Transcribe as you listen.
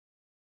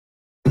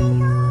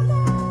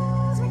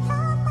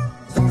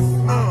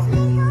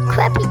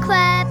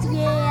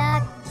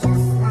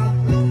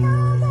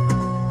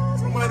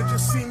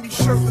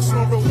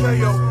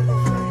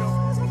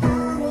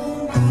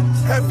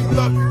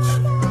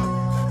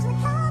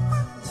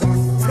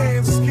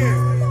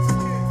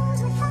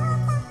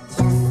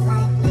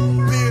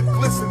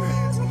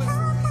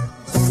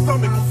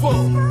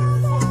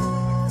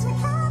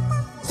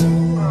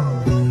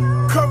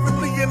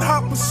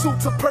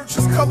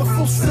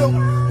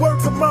Word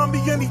to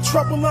mommy, any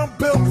trouble I'm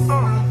built.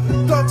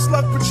 Thug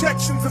slug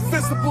projections,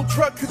 invisible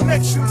drug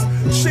connections.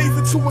 Shave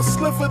it to a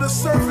sliver, the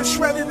surface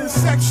shredded in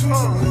sections.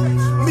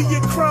 Me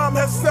and crime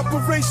had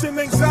separation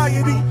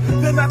anxiety.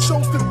 Then I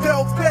chose to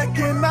delve back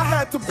in, I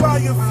had to buy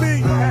a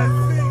V.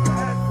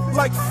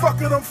 Like fuck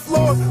it, I'm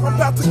floored. I'm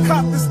about to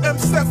cop this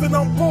M7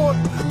 on board.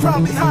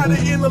 Probably hide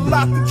it in a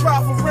lot to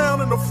drive around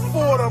in a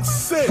Ford. I'm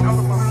sick.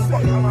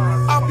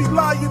 I'll be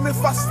lying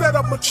if I said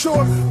I'm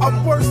mature.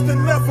 I'm worse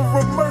than ever,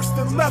 immersed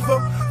in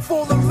leather.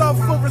 Fall in love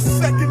for a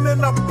second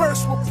and I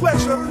burst with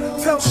pleasure.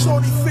 Tell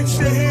shorty fix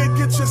your hair,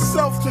 get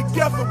yourself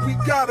together. We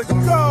gotta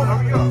go.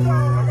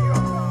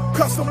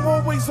 Cause I'm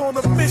always on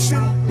a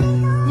mission.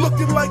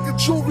 Looking like a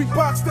jewelry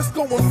box that's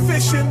going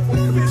fishing.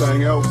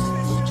 Everything else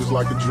is just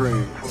like a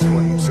dream.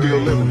 Still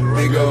living it.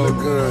 Big old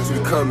guns, we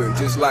coming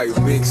just like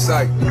big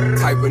Syke.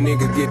 Type of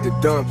nigga get the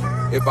dump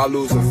if I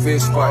lose a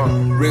fist fight.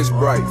 Wrist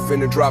bright,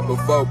 finna drop a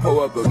foe, pull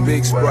up a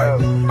big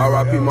Sprite.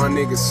 R.I.P. my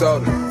nigga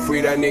Soda,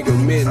 free that nigga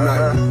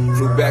midnight.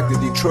 Flew back to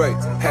Detroit,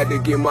 had to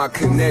get my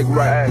connect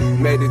right.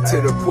 Made it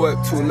to the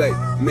port too late,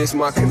 missed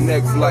my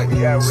connect flight.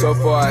 So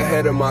far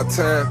ahead of my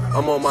time,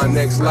 I'm on my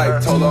next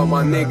life. Told all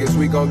my niggas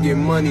we gon' get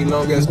money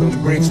long as them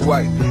bricks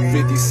white.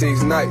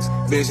 56 nights,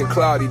 vision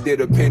cloudy, did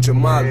a pinch of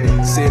Molly.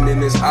 Sitting in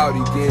this Audi,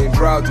 getting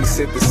drowsy,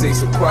 sip the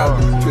 6 of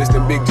quality.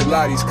 Twisting big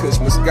gelatis, kush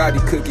Muscati,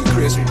 cookie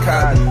crisp with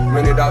Kylie.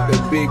 Rented out the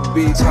big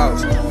beach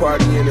house,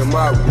 partying in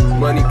my room.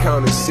 Money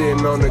counter,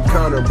 sitting on the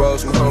counter,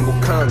 bros from humble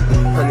county.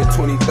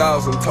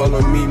 120,000, told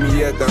them meet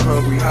me at the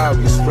Hungry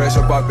Highways. Fresh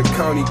up out the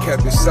county,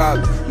 kept it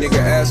solid. Nigga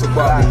ask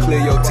about me, clear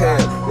your tab.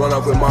 Run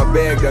up with my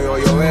bag, they on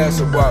your ass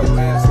about me.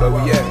 Where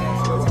we at?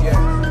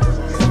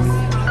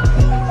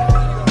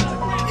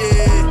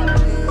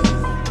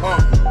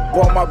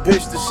 Bought my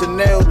bitch the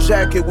Chanel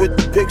jacket with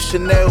the big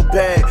Chanel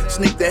bag.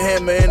 Sneak the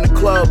hammer in the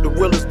club, the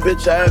realest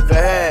bitch I ever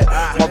had.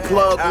 My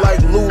plug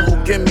like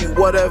Lulu, give me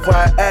whatever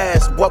I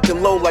ask. Bucket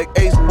low like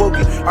Ace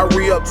Boogie, I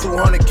re-up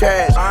 200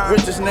 cash.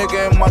 Richest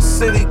nigga in my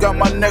city, got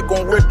my neck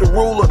on Rick the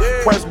Ruler.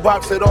 Press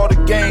box at all the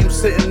games,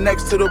 sitting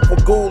next to the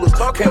Pagulas.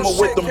 Came up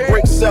with them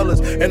brick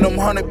sellers and them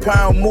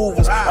 100-pound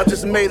movers. I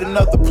just made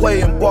another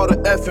play and bought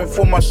an effing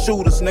for my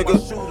shooters, nigga.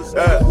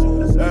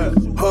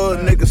 Hood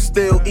niggas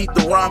still eat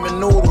the ramen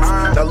noodles.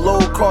 That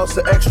load costs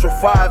an extra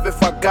 $5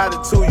 if I got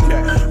it to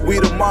you. We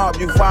the mob,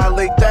 you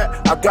violate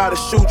that, I gotta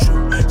shoot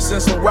you.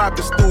 Send some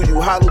rockets through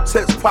you, hollow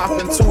tips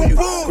popping to you.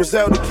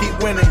 Griselda keep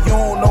winning, you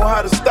don't know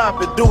how to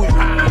stop it, do you?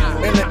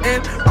 In the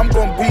end, I'm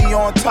gonna be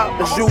on top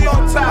as you.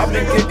 I've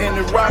been getting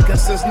it rockin'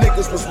 since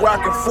niggas was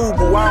rockin'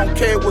 Fubu. I don't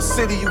care what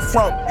city you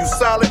from, you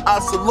solid, I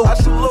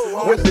salute you.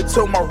 Whipped it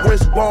till my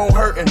wrist bone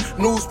hurtin'.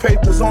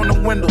 Newspapers on the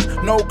windows,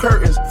 no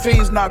curtains.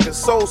 Fiends knocking,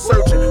 soul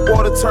searching.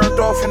 Water turned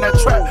off in that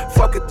trap,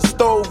 fuck it, the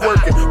stove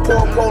working.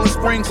 Pour Poland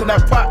Springs in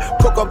that pot,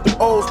 cook up the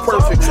O's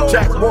perfect.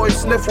 Jack boy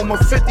sniff on my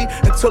 50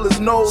 until his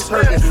nose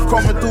hurting.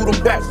 Coming through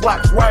them back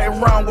blocks,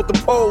 riding around with the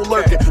pole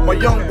lurking. My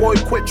young boy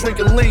quit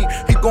drinking lean,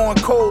 he going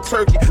cold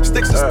turkey.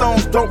 Sticks and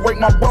stones don't break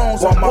my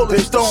bones, and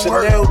bullets don't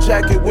hurt. Chanel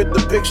jacket with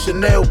the big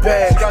Chanel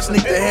bag.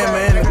 Sneak the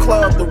hammer in the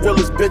club, the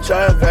realest bitch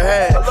I ever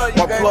had.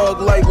 My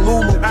plug like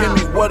Lulu, give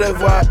me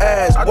whatever I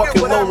ask.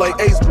 Bucket low like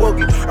Ace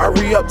Boogie, I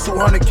re-up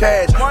 200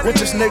 cash.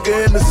 Richest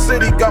nigga in the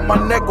city, got my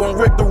neck on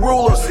Rick the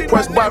Ruler.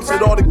 Press box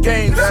at all the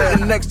games,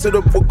 sitting next to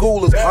the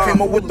Pagulas.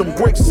 Came up with them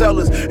brick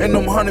sellers and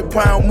them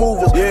 100-pound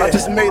movers. I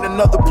just made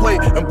another play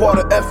and bought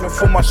an effing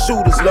for my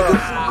shooters,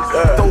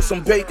 nigga. Throw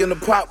some bacon in the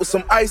pot with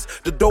some ice.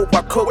 The dope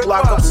I cook,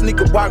 lock up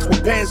sneaker box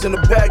with bands in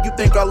the bag. You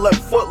think I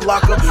left Foot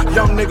Locker?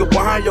 Young nigga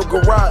behind your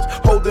garage,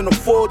 holding a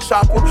full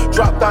chopper.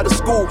 Dropped out of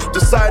school,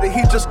 decided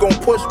he just gon'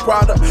 push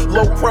product.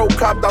 Low pro,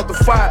 copped out the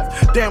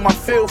 5. Damn, I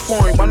feel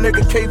for him. My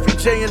nigga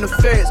KPJ in the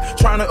feds,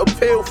 trying to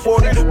appeal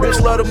for him. Bitch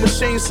love the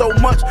machine so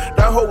much,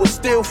 that hoe was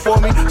still for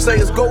me. Say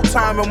it's go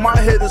time and my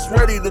head is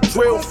ready to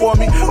drill for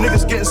me.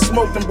 Niggas getting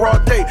smoked in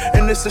broad day,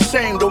 and it's a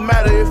shame. Don't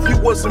matter if you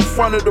was in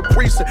front of the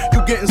precinct,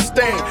 you getting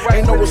stained.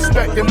 Ain't no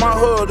respect in my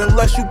hood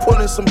unless you put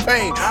in some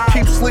pain.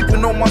 Keep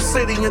sleeping on my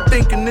city and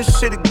thinking this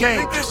shit a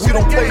game. We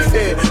don't play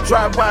fair,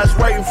 drive-bys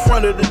right in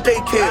front of the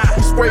daycare.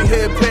 We spray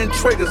hairpin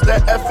triggers,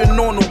 that effing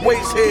on the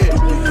waist head.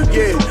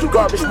 Yeah,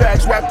 garbage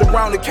bags wrapped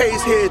around the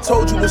case head.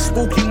 Told you it's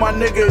spooky, my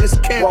nigga, it's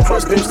camp.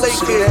 Trust me, lake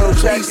head.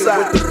 Jacket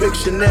with the big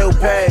Chanel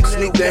bag.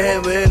 Sneak the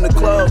hammer in the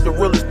club, the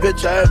realest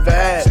bitch I ever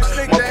had.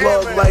 My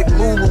plug like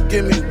Lulu,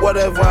 give me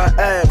whatever I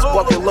ask.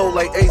 Bucket low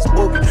like Ace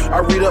Boogie, I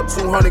read up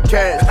 200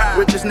 cash.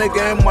 Richest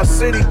nigga in my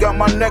city, got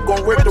my neck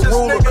on Rick the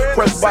Ruler.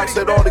 Press box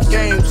at all the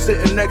games,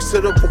 sitting next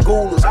to the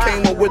Pagulas.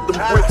 Came up with them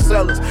brick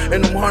sellers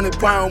and them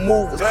 100-pound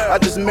movers. I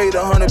just made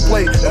 100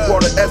 play and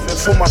bought an effing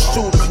for my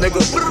shooters, nigga.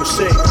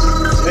 Machine,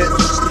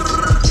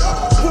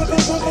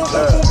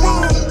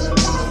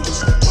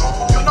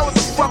 you know what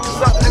the fuck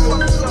is up, nigga?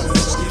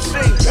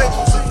 Machine, bitch.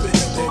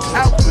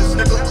 Alchemist,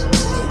 nigga.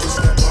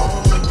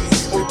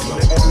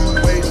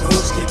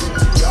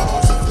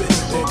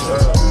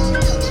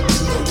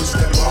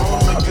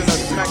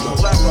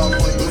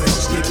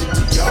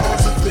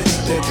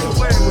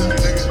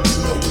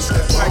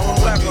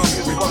 Black on,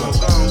 get the fuck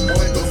down,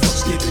 boy.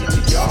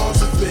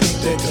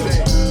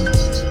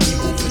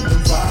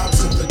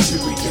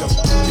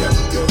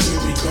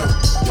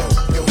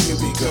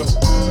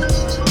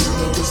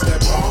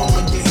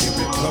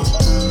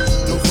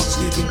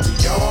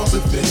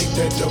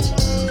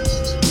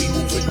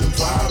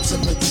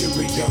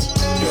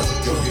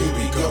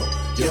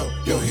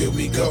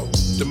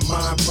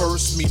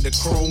 the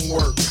chrome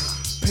work.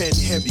 Pen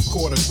heavy,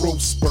 caught a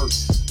growth spurt.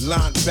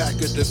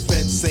 Linebacker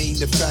defense ain't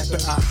the factor.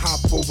 I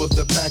hop over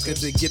the backer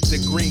to get the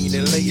green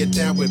and lay it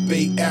down with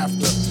bait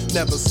after.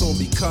 Never saw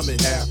me coming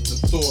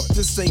afterthought.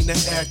 This ain't an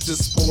active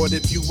sport.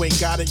 If you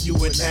ain't got it, you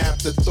an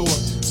afterthought.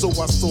 So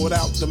I sought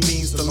out the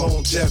means to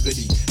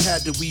longevity.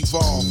 Had to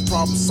evolve,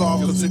 problem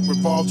solve, cause it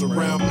revolves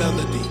around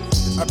melody.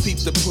 I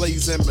peep the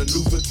plays and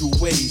maneuver through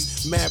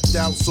ways. Mapped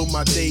out so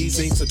my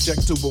days ain't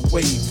subject to a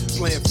wave.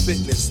 Playing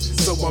fitness,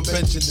 so I'm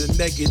benching the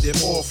negative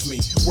off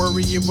me.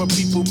 Worrying what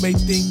people may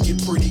think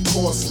it pretty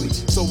costly.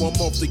 So I'm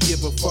off to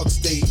give a fuck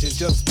stage and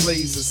just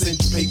blaze a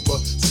cinch paper.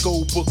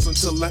 School books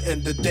until the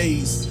end of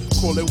days.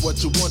 Call it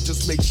what you want,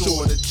 just make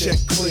sure the check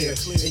clear.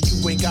 And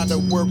you ain't gotta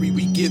worry,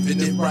 we giving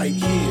it right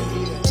here.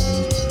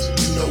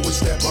 You know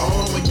it's that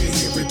bomb when you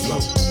hear it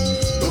blow.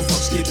 No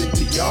fucks given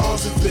to y'all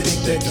if it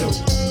ain't that dope.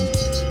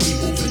 We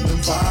moving them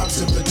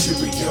vibes and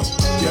material.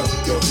 Yo,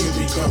 here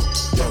we go.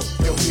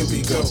 Yo, here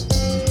we go.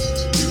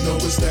 You know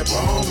it's that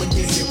bomb when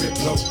you hear it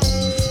blow.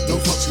 No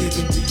fucks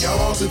given to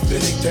y'all if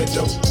it ain't that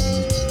dope.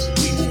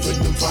 We moving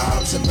them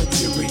vibes and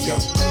material.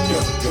 Yo,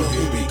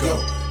 here we go.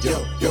 Yo,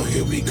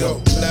 here we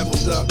go.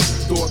 Leveled up,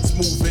 thoughts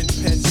moving,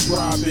 pen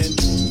scribing.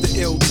 The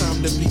ill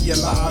time to be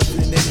alive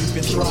and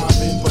even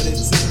thriving. But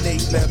it's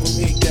innate level,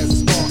 ain't that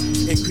spark.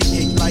 And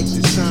create light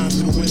to shine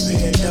through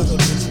impaired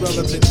elements.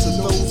 Relevant to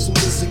those who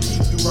listen,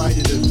 keep you right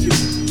in the view.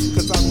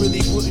 Cause I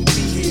really wouldn't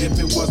be here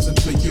if it wasn't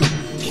for you.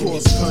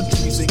 Cross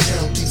countries and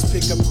counties,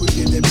 pick up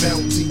quicker than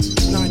bounty.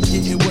 Not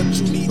getting what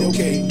you need,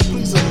 okay,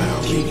 please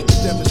allow me to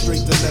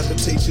demonstrate the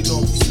levitation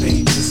on these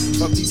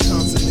pages of these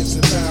consonants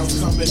and vowels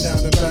coming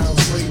out of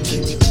vowels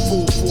raging.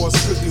 Full force,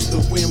 quick as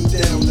the whim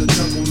down the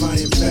jungle,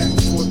 lying back.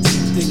 14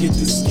 digging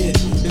the skin,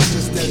 it's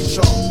just that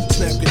sharp.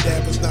 Snap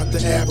cadavers, not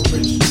the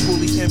average.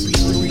 Fully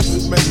MP3s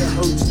with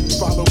megahertz,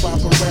 followed by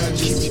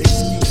barrages.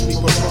 Excuse me,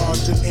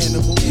 barrage, an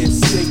animal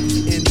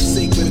instinct. In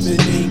sync with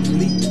it ain't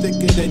leak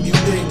thicker than you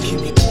think.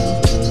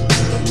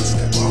 What's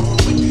that bomb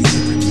when you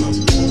hear it blow?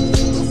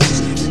 No fuss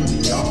giving to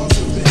y'all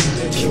if it ain't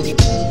that dope.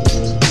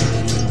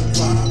 The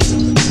vibes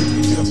and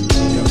material.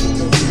 Yo,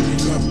 here we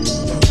go.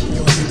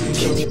 Yo,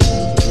 here we go.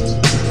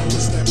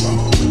 What's that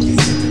bomb when you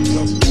hear it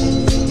blow?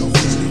 No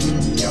fuss giving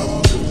to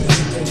y'all if it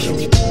ain't that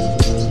dope.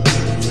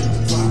 The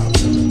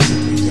vibes and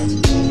material.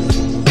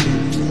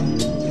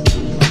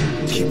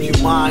 Keep your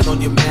mind on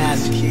your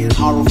mask, kid.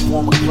 Horror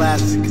form a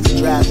classic, it's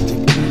drastic.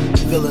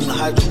 Filling the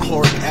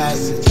hydrochloric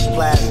acid,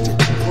 splashed it.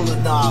 Pull a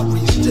knob,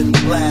 reached and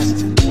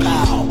blasted.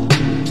 Pow!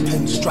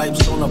 10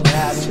 stripes on a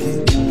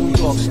basket. New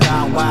York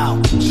style,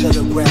 wow.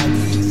 Shutter grab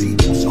easy.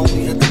 It's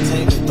only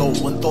entertainment though,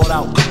 when thought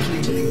out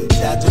completely.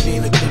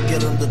 Zadravina could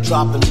get him the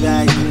dropping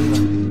bag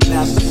cleaner.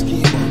 Master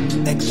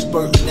schemer,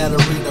 expert in that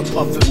arena,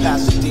 puffin'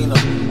 Pasadena.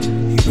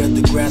 He read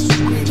the grass was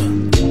greener.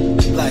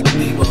 Black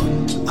Beaver,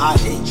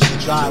 IH,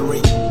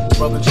 gyrate.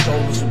 Rubbing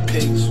shoulders with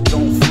pigs,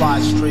 don't fly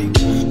straight.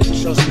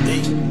 Just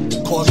eat.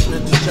 Caution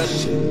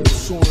indigestion,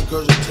 soon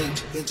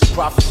regurgitate into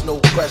profits, no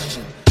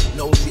question.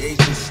 Nosy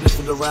agents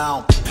sniffing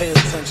around, pay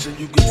attention,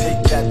 you can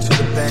take that to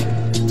the bank.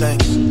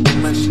 Thanks,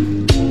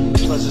 mention,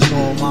 pleasure's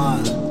all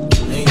mine.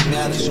 Ain't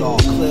mad at y'all,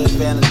 clear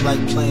advantage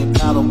like playing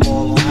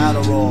paddleball on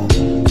Adderall.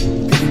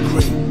 Be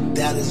great,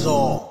 that is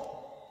all.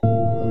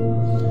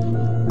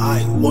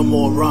 Aight, one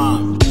more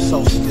rhyme.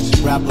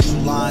 Self-stitching rappers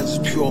with lines,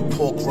 pure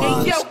pork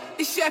rhymes. Hey, yo.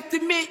 It's after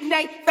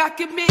midnight,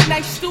 back at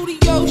Midnight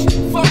Studios.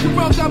 Fuck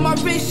around, got my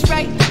wrist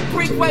right.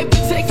 Brick white, we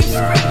take it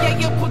straight. Yeah,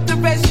 you put the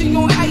rest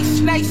on ice,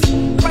 nice.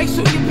 Price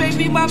on your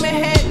baby mama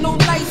had no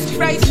lights,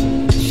 Christ.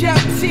 Shout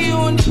tear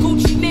on the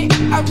Gucci knit.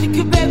 Out the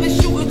cabana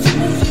shooting 2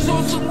 movies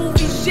on some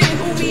movie shit.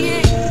 Who we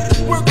in?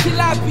 Work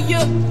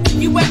tilapia.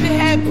 You ever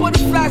had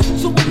butterflies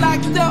until we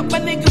locked up? My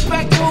nigga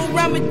back home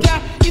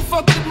Ramadan. He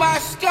fucked with my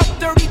scuff,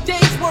 30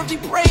 days worthy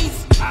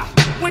praise.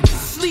 Went to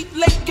sleep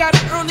late, got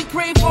an early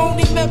grave.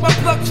 Only met my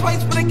plug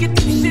twice, but I get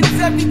them shits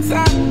every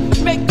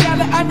time. Make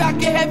dollar, I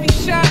rock a heavy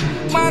shine.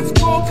 Mine's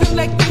gon'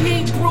 collect the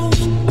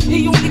Hebrews.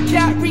 He on the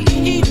cat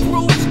reading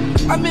Hebrews.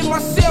 I'm in my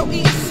cell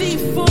eating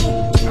seafood.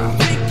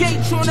 Big gate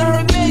trying to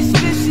hurt man's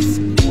dishes.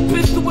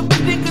 Pistol with the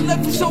nigga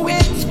left his whole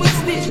head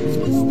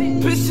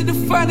twisted. Pistol the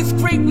finest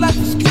grape, life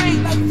is great.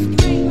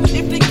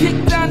 If they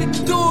kick down the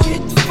door,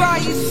 hit the fire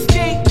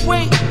escape.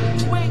 Wait,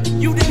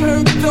 you done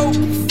heard dope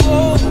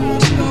before.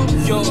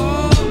 Yo,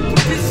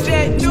 this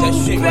that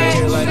new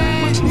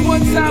batch.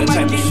 One time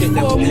I get shit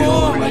for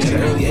more. Like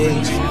an early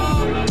age.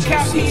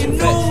 Copy a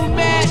new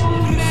man.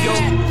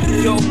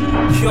 Yo,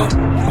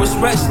 was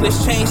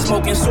restless, chain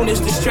smoking soon as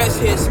the stress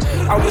hits.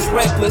 I was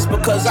reckless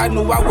because I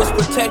knew I was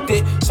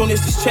protected. Soon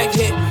as this check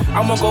hit,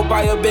 I'ma go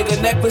buy a bigger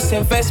necklace,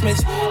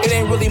 investments. It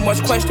ain't really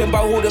much question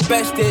about who the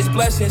best is.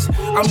 Blessings,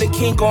 I'm the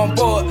king on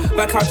board,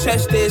 like how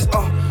chest is.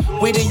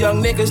 We the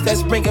young niggas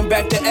that's bringing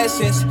back the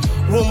essence.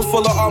 Room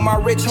full of all my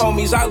rich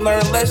homies, I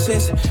learned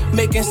lessons.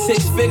 Making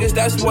 6 figures,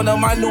 that's one of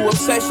my new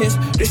obsessions.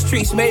 The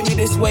streets made me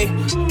this way,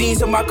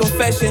 these are my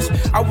confessions.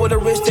 I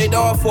would've risked it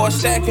all for a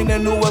stack in the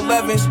new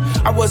 11s.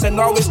 I wasn't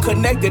always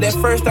connected, at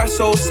first I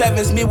sold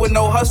 7s. Me with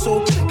no hustle,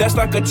 that's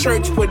like a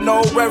church with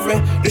no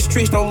reverend. The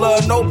streets don't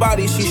love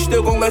nobody, she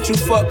still gon' let you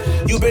fuck.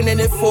 You been in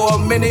it for a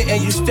minute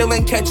and you still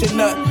ain't catching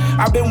up.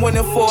 I've been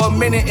winning for a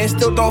minute and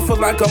still don't feel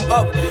like I'm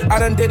up. I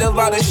done did a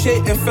lot of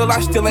shit and feel I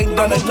still ain't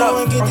done enough.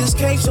 Go and get this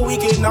cake so we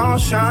can all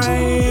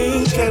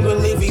shine. Can't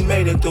believe we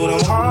made it through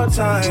them hard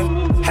times.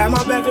 Had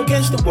my back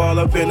against the wall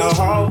up in the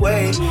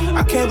hallway.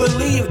 I can't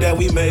believe that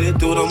we made it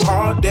through them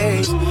hard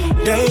days.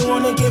 They ain't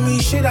wanna give me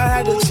shit, I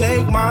had to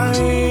take mine.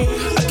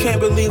 I can't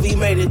believe we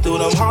made it through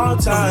them hard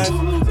times.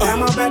 Had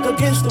my back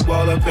against the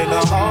wall up in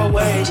the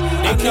hallway.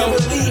 I can't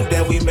believe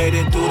that we made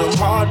it through them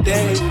hard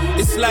days.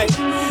 It's like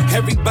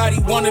everybody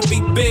wanna be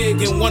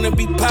big and wanna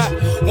be pop.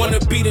 Wanna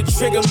be the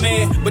trigger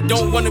man, but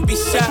don't wanna be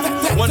shot.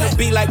 Wanna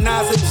be like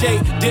Nas or J,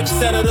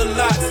 Dipset of the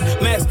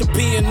lots. Master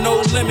P and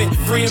No Limit,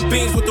 freeing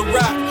beans with the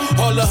rock.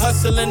 All the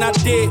hustling I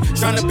did,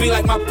 tryna be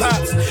like my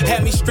pops.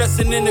 Had me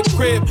stressing in the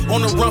crib,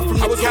 on the run from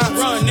the cops.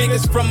 Run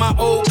niggas from my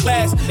old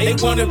class, they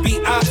wanna be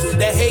ops.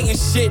 That hating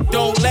shit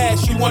don't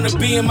last, you wanna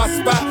be in my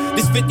spot.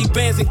 This 50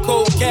 bands in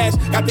cold cash,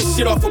 got this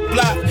shit off a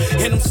block.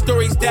 And them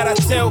stories that I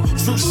tell,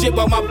 true shit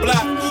about my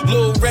block.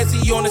 Lil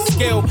Rezzy on the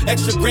scale,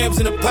 extra grams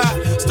in the pot.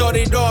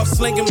 Started off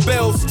slinging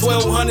bells,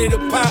 1200 a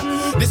pop.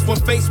 This one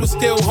face was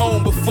still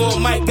home before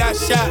Mike got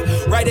shot.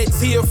 Right at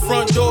Tia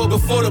front door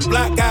before the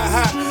block got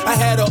hot. I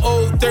had an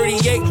old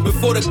 38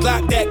 before the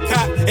Glock that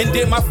cop. And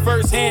did my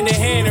first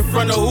hand-to-hand in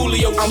front of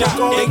Julio shot. I'ma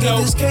go and get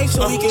this cake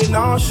so we can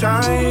all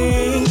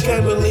shine.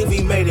 Can't believe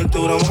we made it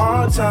through them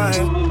hard times.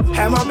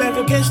 Had my back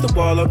against the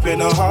wall up in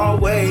the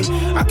hallway.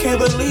 I can't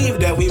believe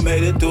that we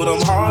made it through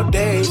them hard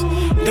days.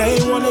 They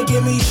ain't wanna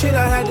give me shit,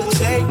 I had to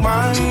take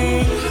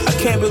mine. I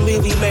can't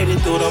believe we made it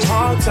through them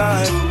hard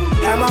times.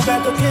 Had my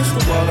back against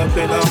the wall up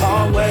in the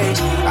hallway.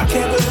 I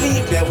can't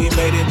believe that we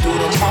made it through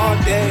them hard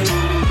days.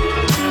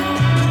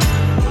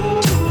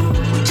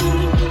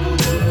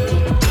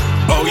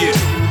 Oh yeah.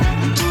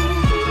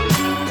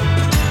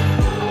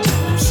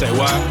 Say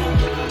what?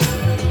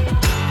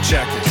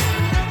 Check it.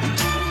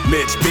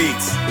 Mitch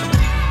Beats.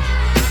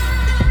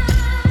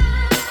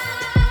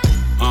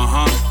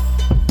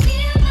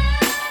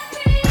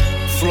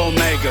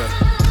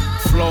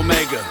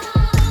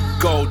 floMGA.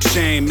 Gold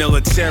chain,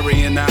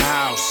 military in the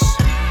house.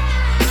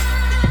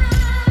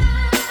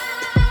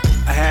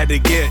 I had to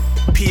get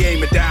PA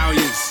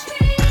medallions,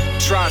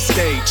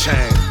 Tristate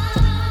chain.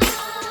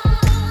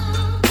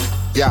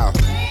 Yo.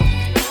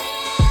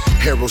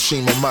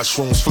 Hiroshima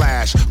mushrooms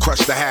flash, crush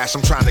the hash,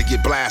 I'm trying to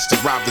get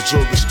blasted. Rob the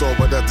jewelry store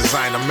with a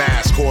designer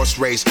mask. Horse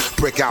race,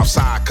 brick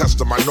outside,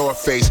 custom my North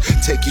Face.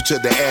 Take you to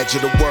the edge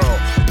of the world,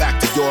 back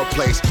to your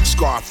place.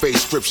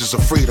 Scarface, scriptures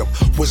of freedom,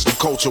 wisdom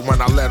culture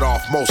when I let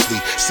off mostly.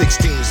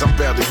 16s, I'm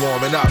barely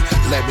warming up,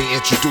 let me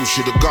introduce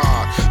you to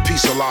God.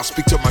 Peace of law,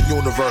 speak to my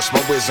universe, my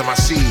wisdom, my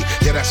seed.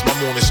 Yeah, that's my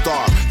moon and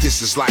star.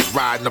 This is like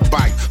riding a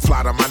bike,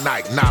 fly to my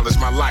night, knowledge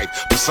my life.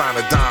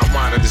 Persona Don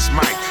Juan of this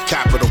mic,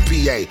 capital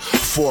PA,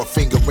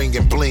 4-finger ring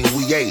and bling,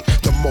 we ate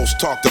the most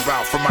talked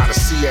about from out of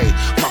CA.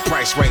 My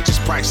price range is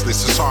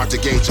priceless, it's hard to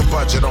gauge a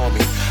budget on me.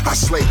 I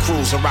slay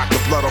crews and rock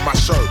the blood on my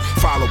shirt,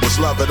 followers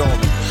love it on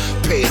me.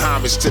 Pay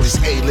homage to this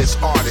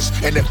A-list artist,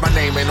 and if my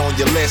name ain't on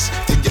your list,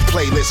 then your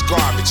playlist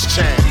garbage,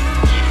 Chan.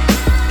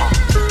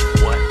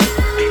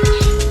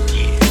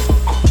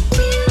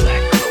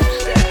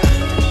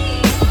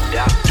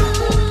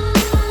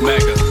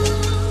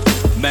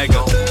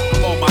 Mega,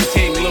 I'm on my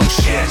King Lou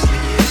shit.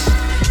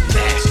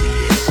 That's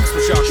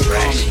what y'all can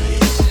call me.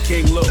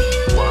 King Lou,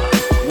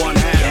 one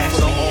hand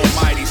for the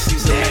almighty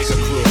Caesar Mega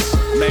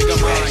crew. Mega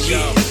mind,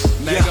 yo.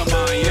 Mega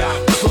mind, yo.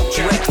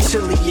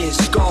 Reptilian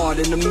scarred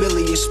in a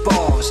million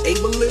spars.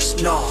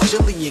 Ableist? Nah,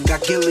 Jillian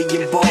got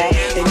Gillian ball.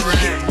 And you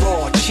hit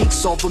raw,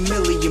 cheeks all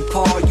vermilion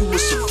par. You a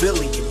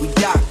civilian, we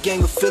got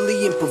gang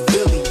affiliate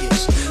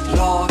pavilions.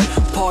 Lord,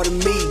 pardon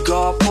me,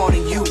 God,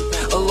 pardon you.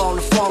 Along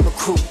the farmer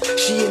crew,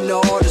 she in the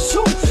order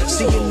zoo.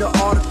 Seeing the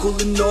article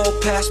in all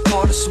past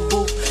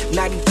participle.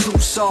 92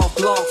 soft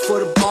blog for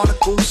the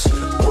barnacles.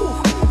 Ooh,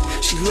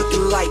 she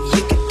looking like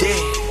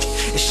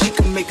Yickadam, and she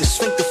can make a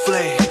sphincter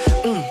flare.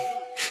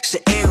 It's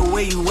the air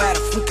where you at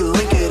if we can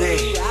link it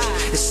there.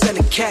 And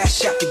sending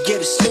cash out to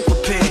get a skin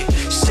prepared.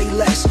 Say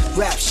less,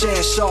 rap,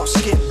 share, sharp,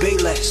 skip,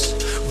 bayless.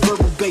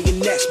 Verbal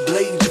bayonets,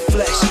 blade the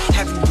flesh.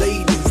 Have you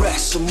laid the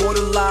rest?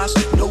 Immortalized,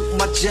 nope,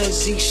 my Gen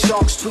Z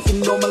sharks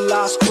tweeting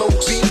normalized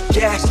cloaks. Be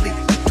ghastly,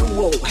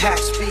 duo, half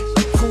speak,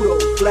 Crudo,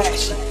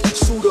 flashy,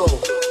 pseudo.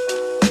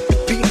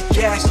 Be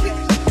ghastly,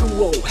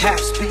 duo, half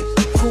speak,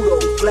 Crudo,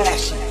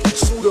 flashy,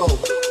 pseudo.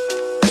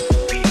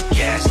 Be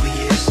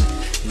ghastliest,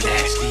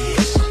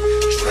 nastiest,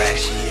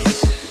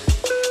 trashiest.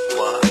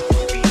 What?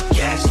 Be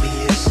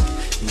ghastliest,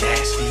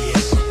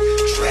 nastiest,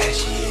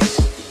 trashiest.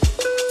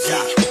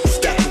 Yeah,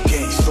 stack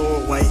game,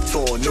 sword white,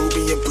 tall,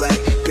 Nubian black,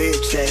 big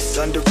chest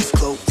under his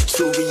cloak,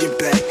 Truvian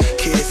back,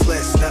 kids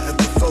less, nothing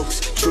but folks,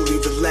 truly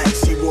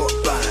relax. He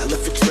walked by,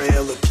 left a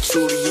trail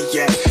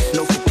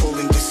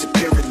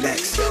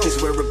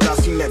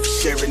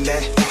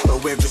internet,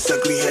 but where his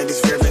ugly head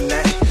is rearing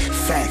at.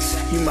 Facts,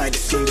 you might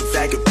have seen the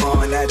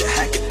vagabond at a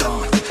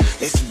hackathon.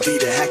 It's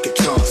indeed a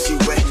hackathon. See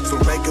where from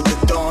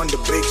regular dawn to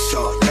big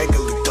shot,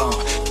 regular dawn.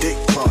 Dick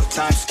Park,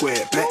 Times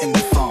Square, betting the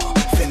farm.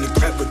 Finna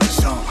grab with the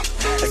song.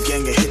 A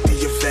gang hit the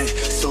event,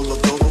 solo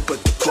dolo,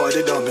 but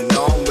departed on and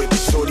on with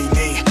the shorty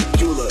name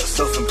Eula,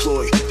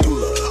 self-employed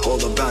doula,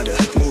 all about a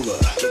moolah.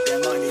 Get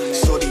that money, man.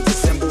 Shorty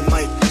resemble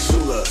Mike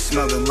Shula,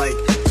 smelling like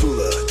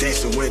Tula,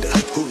 dancing with a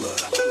hula.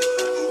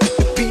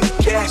 Beat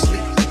Ghastly,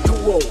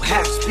 duo,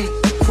 half speak,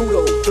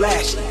 Crudo,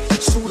 flashy,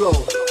 pseudo.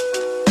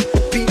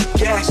 Beat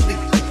Ghastly,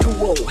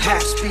 duo,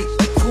 half speak,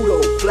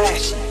 Crudo,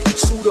 flashy,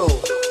 pseudo.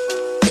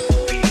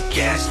 Beat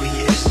Ghastly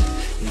is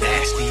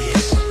nasty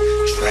is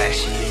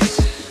trashy is.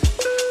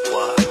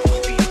 What?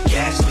 Beat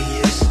Ghastly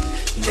is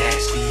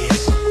nasty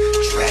is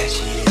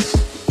trashy is.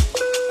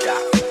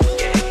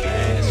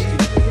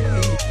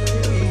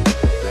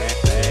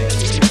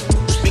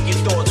 Speak your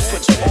thoughts,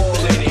 put your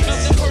all in it.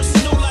 Nothing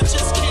personal, I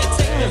just can't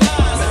take the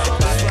lies.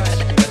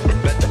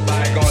 Let the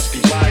bygones be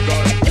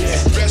bygones.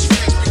 Best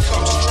friends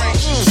become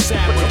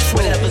strangers.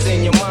 Whatever's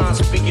in your mind,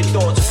 speak your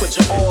thoughts, put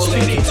your all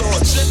in it.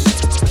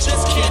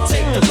 Just can't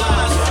take the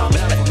lies.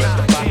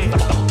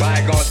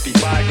 Bygones be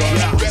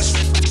bygones. Best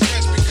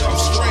friends become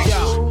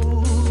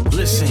strangers.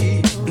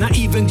 Listen, not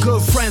even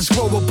good friends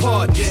grow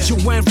apart. You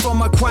went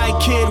from a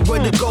quiet kid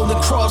with a golden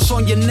cross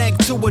on your neck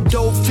to a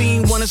dope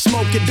fiend, wanna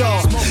smoke it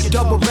off.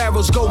 Double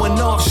barrels going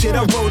off, shit,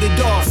 I wrote it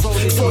off.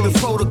 For the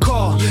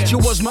protocol, you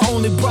was my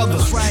only brother.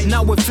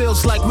 Now it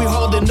feels like we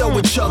hardly know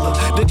each other.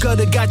 The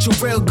gutter got you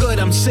real good,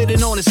 I'm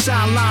sitting on the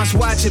sidelines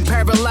watching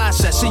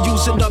Paralyzed. I see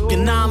using up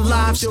your 9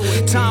 lives.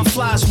 Time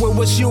flies, where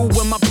was you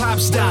when my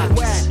pops died?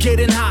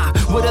 Getting high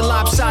with a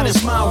lopsided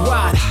smile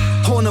wide.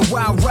 On a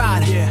wild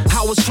ride,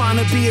 I was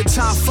trying to be a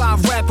top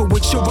 5 rapper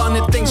with you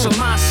running things on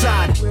my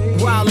side.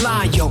 Wild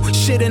lie, yo,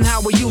 shit ain't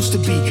how it used to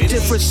be.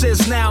 Difference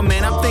is now,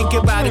 man, I'm thinking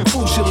about it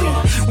crucially.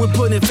 When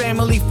putting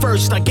family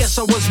first, I guess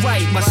I was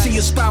right. I see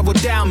you spiral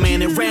down,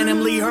 man, it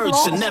randomly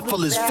hurts. A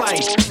Nephilis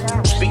fight.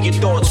 Speak your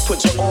thoughts,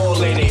 put your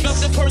all in it.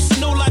 Nothing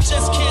personal, I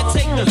just can't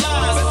take the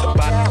lies.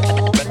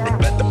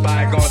 Let the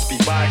bygones be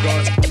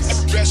bygones.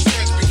 Best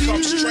friends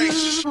become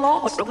strangers.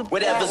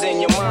 Whatever's in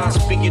your mind,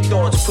 speak your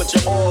thoughts, put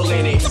your all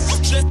in it.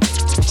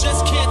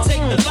 Just can't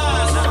take the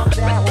lies.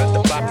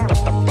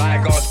 Let the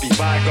bygones be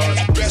bygones.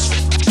 Best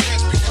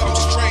friends become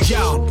strangers.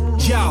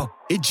 Yo,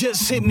 it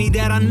just hit me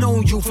that I've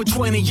known you for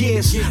 20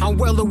 years. I'm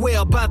well aware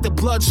about the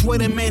blood,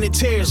 sweat, and many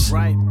tears.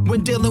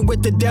 When dealing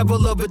with the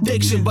devil of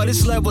addiction, but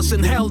it's levels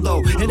in hell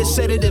though, and the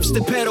sedatives,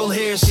 the pedal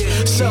hairs.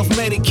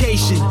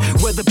 Self-medication,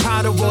 whether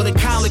powder or the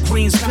collard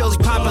greens, pills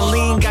popping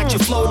lean, got you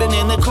floating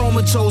in the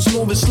comatose,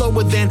 moving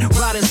slower than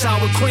riding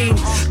sour cream.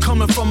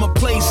 Coming from a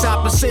place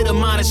opposite of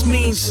modest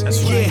means,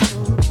 yeah.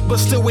 But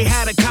still we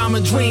had a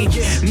common dream.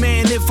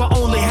 Man, if I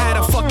only had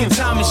a fucking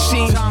time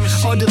machine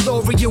or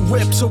DeLorean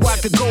whip so I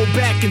could go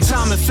back in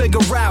time and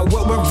figure out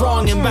what went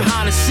wrong and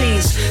behind the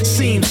scenes.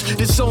 Seems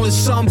there's only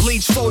some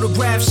bleach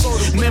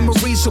photographs,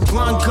 memories of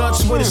blunt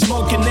guts with a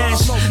smoking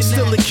ash.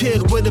 Still a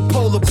kid with a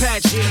polar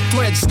patch,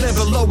 threads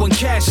never low and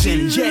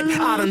cashing, yet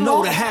I don't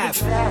know the half.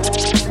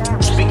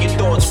 Speak your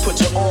thoughts, put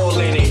your all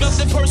in it.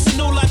 Nothing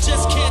personal, I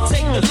just can't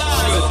take the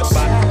lies.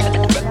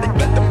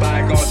 Let the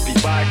bygones be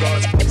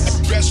bygones.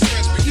 Best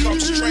friends become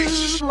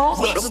strangers.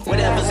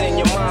 Whatever's in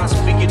your mind,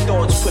 speak your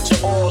thoughts, put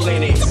your all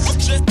in it.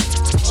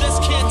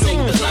 Just can't take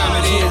the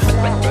lies.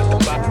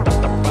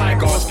 Let the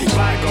bygones be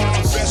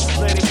bygones. Best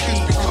friends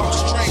become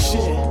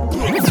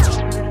strangers.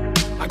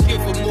 I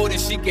give her more than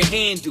she can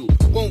handle.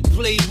 Won't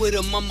play with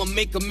them, I'ma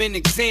make them an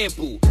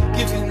example.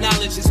 Give you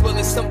knowledge as well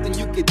as something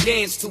you could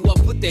dance to. I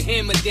put the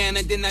hammer down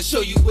and then I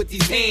show you what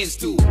these hands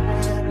do.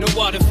 No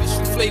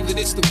artificial flavor,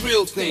 it's the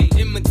real thing.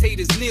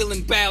 Imitators kneel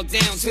and bow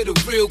down to the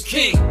real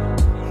king.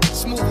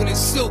 Smoother than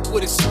silk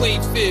with a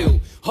suede feel.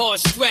 Hard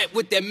strap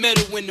with that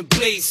metal in the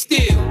blade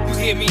steel. You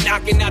hear me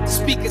knocking out the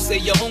speakers, say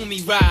your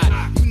homie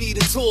ride. You need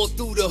a tour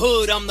through the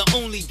hood, I'm the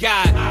only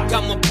guy.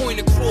 Got my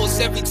point across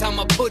every time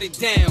I put it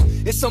down.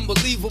 It's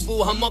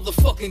unbelievable how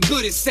motherfucking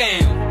good it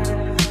sound.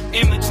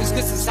 Amateurs,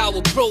 this is how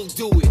a pro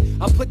do it.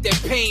 I put that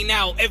pain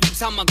out every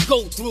time I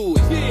go through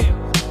it.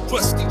 Yeah.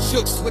 Rusty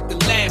Juxx with the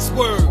last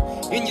word.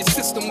 In your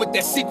system with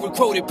that secret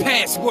coded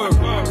password.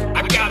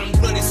 I got them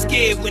running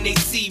scared when they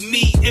see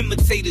me.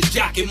 Imitators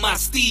jocking my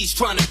steeds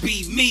trying to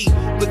beat me.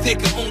 But there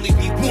can only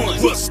be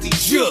one. Rusty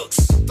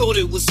Juxx. Thought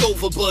it was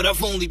over, but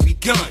I've only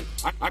begun.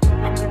 I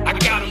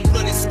got them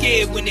running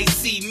scared when they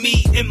see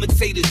me.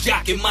 Imitators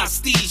jocking my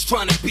steeds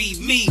trying to beat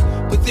me.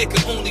 But there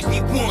can only be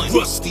one.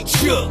 Rusty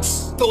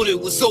Juxx. Thought it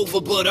was over,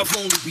 but I've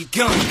only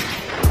begun.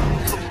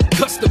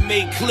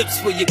 Custom-made clips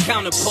for your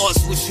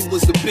counterparts. Wish you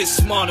was a bit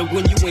smarter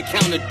when you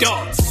encounter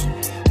darts.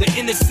 The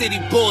inner city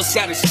boss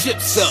got his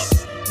chips up.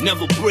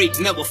 Never break,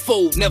 never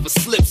fold, never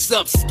slips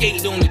up.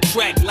 Skate on the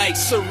track like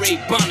Sir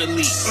Ray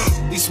Bonnelly.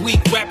 These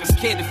weak rappers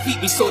can't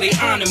defeat me, so they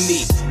honor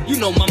me. You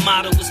know my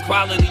motto is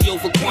quality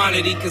over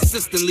quantity.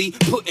 Consistently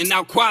putting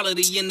out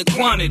quality in the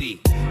quantity.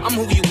 I'm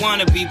who you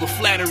wanna be, but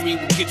flattery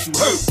will get you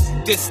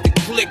hurt. This the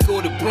click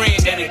or the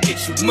brand that'll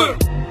get you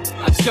murked.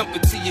 I jump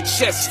into your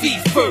chest, feet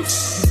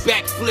first. You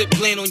backflip,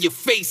 land on your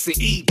face and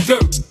eat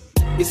dirt.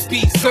 It's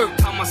berserk,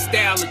 how my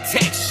style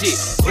attack shit.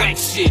 Black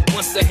shit,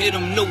 once I hit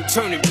them, no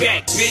turning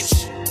back,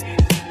 bitch.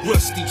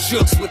 Rusty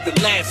Juxx with the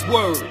last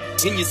word.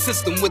 In your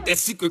system with that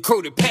secret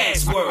coded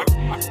password.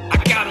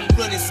 I got them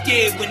running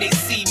scared when they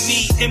see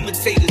me.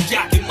 Imitators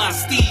jocking my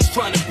steeds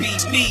trying to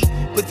beat me.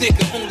 But there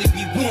can only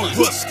be one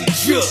Rusty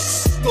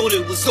Juxx. Thought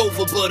it was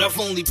over, but I've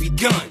only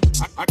begun.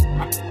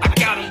 I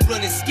got them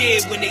running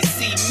scared when they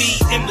see me.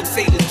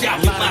 Imitators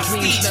jocking my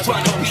steeds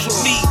trying to beat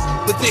me.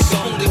 But there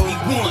can only be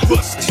one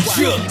Rusty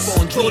Juxx.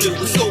 Thought it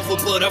was over,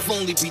 but I've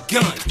only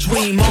begun.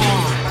 Dream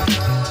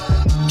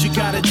on. You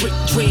gotta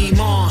dream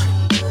on.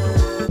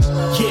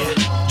 Yeah,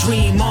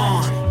 dream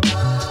on.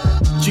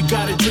 You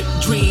gotta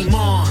dream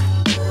on.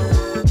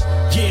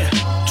 Yeah,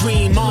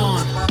 dream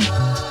on.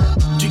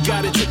 You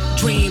gotta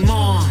dream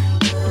on.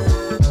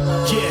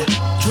 Yeah,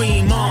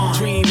 dream on.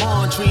 Dream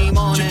on, dream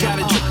on. You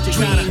gotta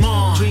dream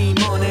on. Dream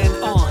on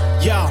and on.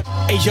 Yo,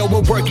 hey yo,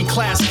 a working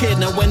class kid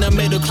now in a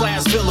middle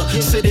class villa,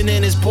 sitting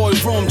in his boy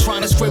room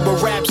trying to scribble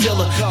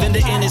rapzilla. Then the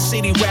inner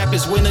city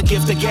rappers win a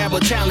gift of gab or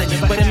talent,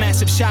 but a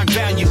massive shock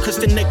value cause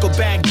the nickel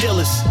bag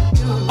dealers.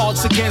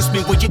 Odds against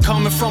me when you're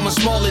coming from a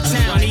smaller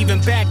town. Even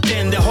back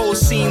then the whole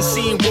scene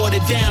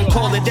watered down.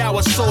 Call it how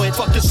I saw it,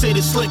 fuck the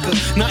city slicker.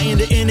 Not in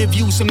the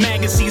interviews and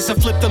magazines, I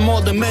flipped them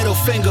all the middle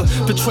finger.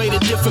 Portrayed a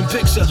different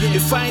picture.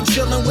 If I ain't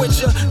chillin'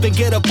 with ya, then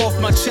get up off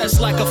my chest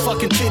like a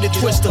fucking titty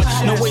twister.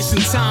 No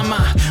wasting time,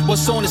 I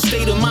was on a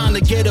state of mind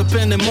to get up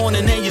in the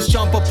morning and just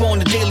jump up on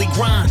the daily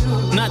grind.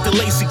 Not the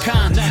lazy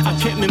kind, I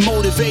kept me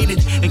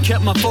motivated and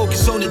kept my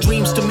focus on the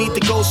dreams to meet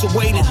the goals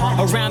awaited.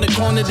 Around the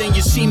corner then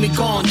you see me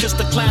gone, just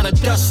a cloud of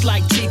dust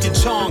like Cheech and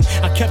Chong.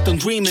 I kept on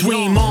dreaming,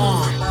 dream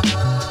on.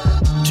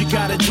 You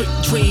gotta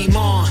dream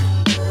on.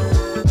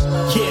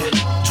 Yeah,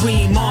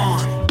 dream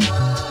on.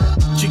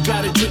 You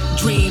gotta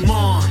dream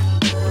on.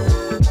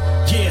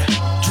 Yeah,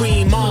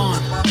 dream on.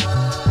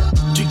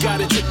 You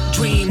gotta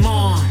dream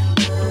on.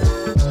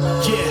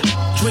 Yeah,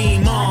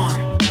 dream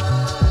on.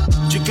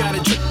 You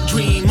gotta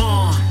dream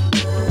on.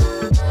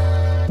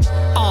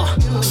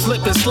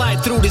 Slip and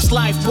slide through this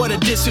life, what a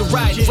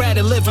disarray.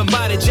 Rather living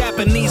by the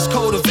Japanese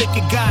code of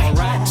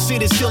Ikigai.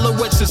 City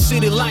silhouettes and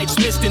city lights,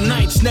 misty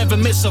nights, never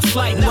miss a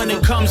flight when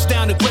it comes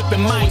down to gripping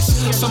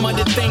mics. Some of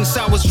the things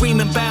I was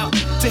dreaming about,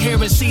 to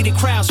hear and see the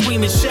crowd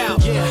scream and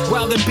shout,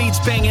 while the beats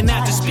banging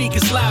out the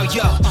speakers loud.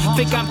 Yo,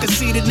 think I'm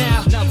conceited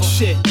now?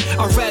 Shit,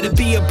 I'd rather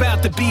be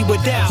about to be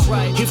without.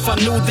 If I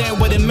knew then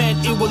what it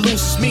meant, it would lose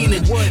its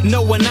meaning.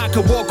 Knowing I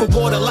could walk on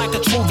water like a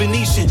true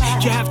Venetian.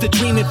 You have to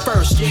dream it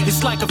first,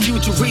 it's like a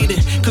future reading.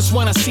 Cause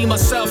when I see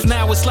myself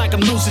now, it's like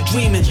I'm lucid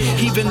dreaming.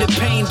 Even the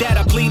pain that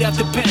I bleed out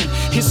the pen,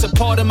 it's a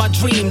part of my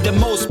dream that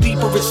most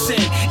people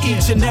resent.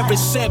 Each and every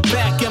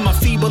setback and my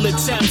feeble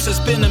attempts has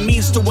been a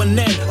means to an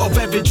end of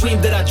every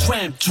dream that I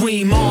dreamt.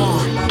 Dream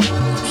on.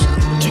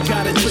 You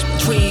gotta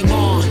dream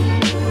on.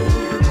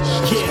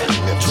 Yeah,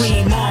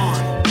 dream on.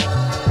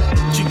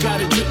 You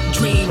gotta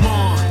dream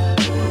on.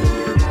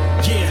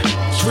 Yeah,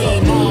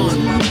 dream on.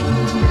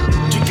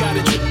 You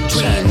gotta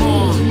dream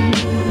on.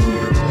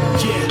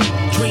 Yeah,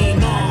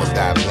 dream on.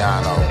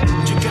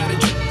 You gotta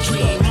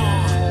dream on.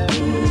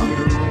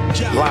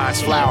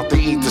 Lines fly out the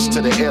ethers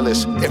to the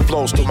illest. It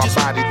flows through my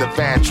body, the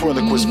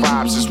ventriloquist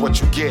vibes is what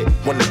you get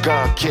when the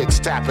gun kicks,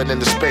 tapping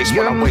into space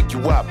when I wake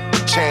you up.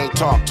 Chain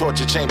talk,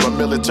 torture chamber,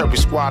 military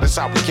squad, that's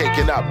how we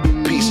caking up.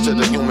 Peace to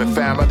the human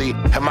family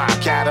and my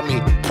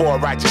academy. Poor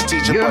righteous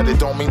teacher, but it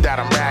don't mean that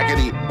I'm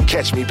raggedy.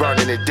 Catch me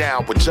burning it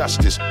down with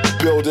justice.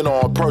 Building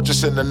on,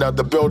 purchasing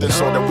another building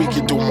so that we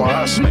can do more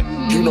hustling.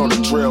 You know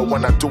the drill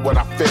when I do what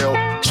I feel.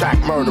 Track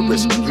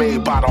murderous,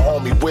 made by the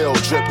homie Will,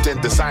 dripped in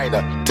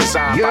designer.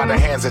 Designed by the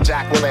hands of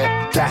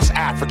Jacqueline. That's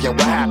African,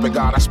 what happened?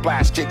 God, I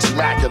splash kicks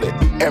immaculate.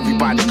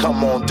 Everybody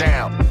come on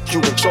down. You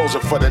been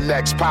chosen for the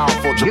next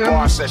powerful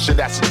Jabbar session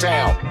that's in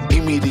town.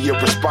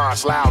 Immediate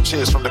response, loud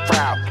cheers from the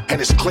crowd. And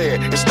it's clear,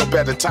 it's no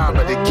better time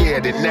of the year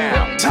than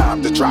now.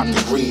 Time to drop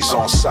degrees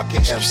on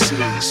sucking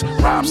MCs.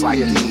 Rhymes like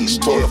these,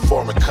 tour to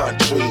foreign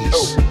countries.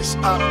 Oh, it's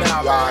up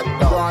now, man.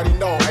 You already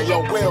know. Hey,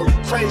 yo, Will,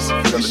 you crazy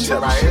for this shit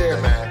right here,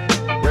 man.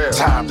 Real.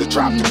 Time to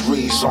drop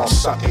degrees on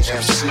sucking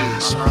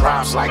MCs.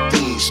 Rhymes like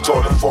these,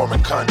 tour to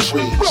foreign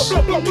countries.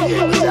 Yeah,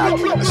 we out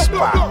here in the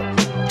spot.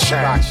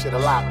 Rock shit a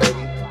lot,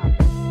 baby.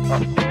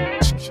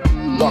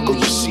 Buckle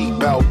your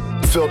seatbelt.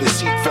 Feel the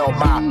seatbelt,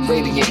 my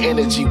radiant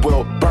energy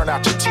will burn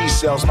out your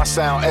T-cells. My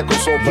sound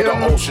echoes over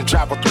the ocean,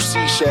 travel through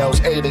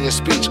seashells. Alien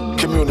speech,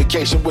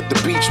 communication with the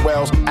beach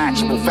whales.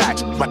 Actual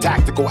facts, my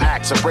tactical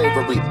acts of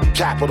bravery.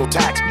 Capital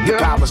tax, the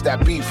powers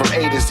that be from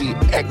A to Z.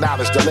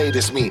 Acknowledge the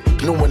latest me,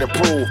 new and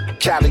improved.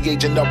 Cali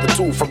agent number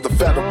 2 from the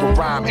Federal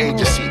Rhyme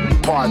Agency.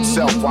 Pardon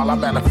self while I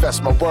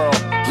manifest my world.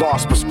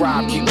 Lost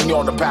prescribed, keep me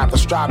on the path of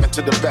striving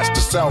to the best of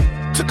self.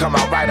 To come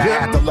out right, I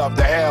had to love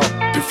the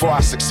hell. Before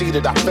I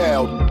succeeded, I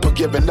failed. But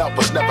giving up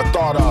was never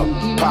thought of.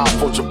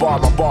 Powerful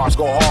Jabbar, my bars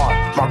go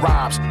hard. My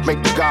rhymes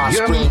make the gods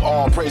scream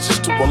all praises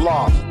to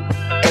Allah.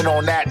 And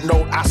on that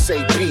note, I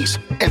say peace.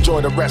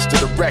 Enjoy the rest of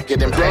the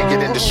record and bang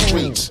it in the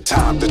streets.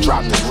 Time to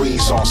drop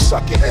degrees on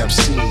sucking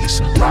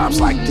MCs. Rhymes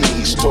like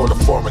these toward the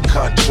foreign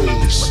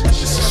countries.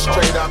 This is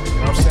straight up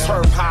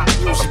turf hop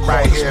music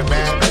right here,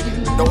 man.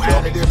 No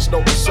additives,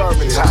 no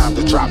preservatives. Time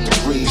to drop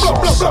degrees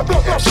on sucking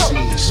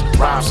MCs.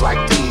 Rhymes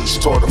like these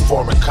toward the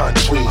foreign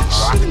countries.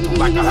 I can do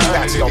like a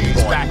that's your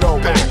point. No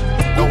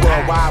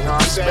worldwide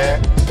ones,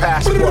 man.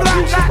 Passport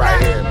music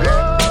right here,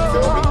 man.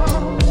 Feel me?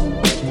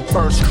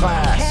 First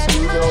class,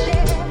 you feel me?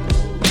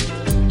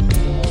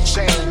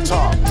 Chain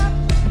talk.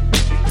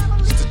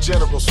 It's the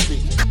general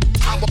speak.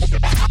 I'm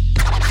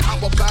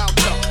about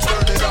to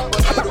turn it up a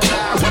little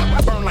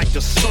loud. Burn like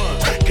the sun.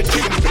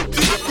 Continue to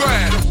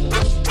D.R.E.A.M.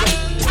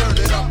 Turn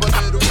it up a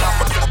little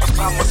loud.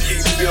 I'ma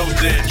keep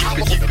building.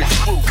 Keep it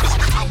true.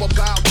 I'm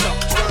about to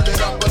turn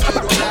it up a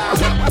little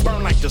loud.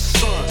 Burn like the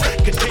sun.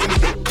 Continue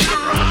to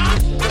D.R.E.A.M.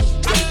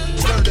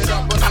 Turn it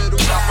up a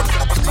little loud.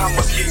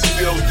 I'ma keep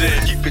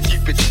building.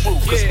 Keep it true.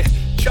 Yeah.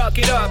 Chalk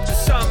it up to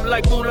something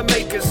like ruler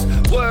makers,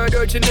 word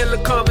urgent illa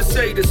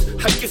conversators.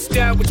 I get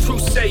down with true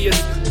sayers,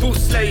 booth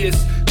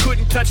slayers.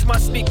 Couldn't touch my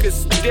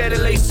sneakers, dare to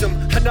lace them.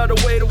 Another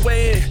way to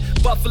weigh in,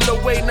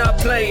 Buffalo way not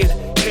playing.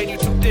 Can you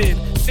too thin,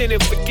 sin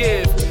and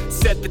forgive.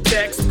 Set the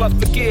text, but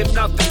forgive,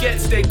 not forget.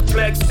 Stay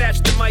perplexed, snatch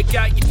the mic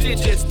out your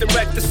digits.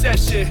 Direct the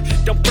session,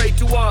 don't pray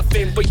too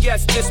often. But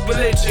yes, this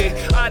religion,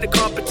 I the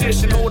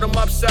competition. Hold them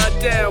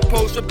upside down,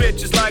 pose for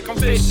bitches like I'm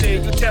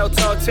fishing. You tell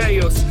tall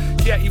tales,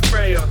 yet you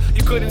frail.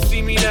 You couldn't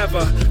see me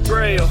never,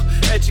 Braille.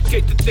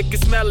 Educate the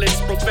thickest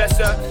melons,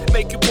 professor.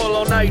 Make you pull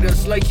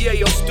all-nighters like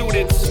Yale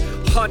students.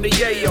 On the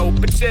yayo,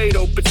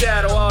 potato,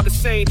 all the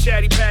same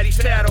chatty patties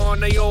tattle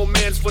on their old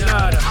man's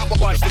fanata.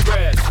 Watch the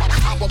grass.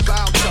 I'm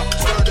about to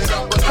turn it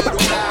up a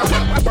little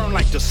loud. Burn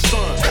like the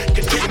sun.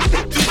 Continue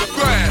to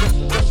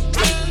D.R.E.A.M.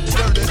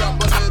 Turn it up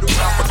a little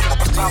loud.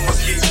 I'ma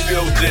keep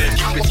building.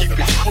 Keep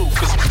it true.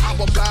 I'm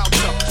about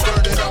to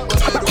turn it up a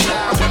little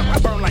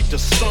loud. Burn like the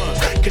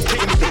sun.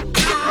 Continue to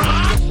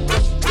D.R.E.A.M.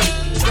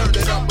 Turn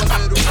it up a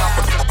little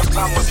loud.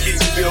 I'ma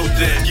keep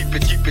building.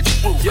 Keep it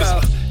true.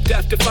 Yo.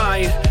 Death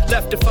defying,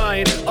 left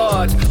defying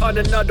odds on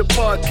another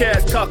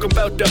podcast talking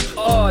about the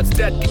odds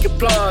that the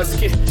applause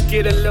can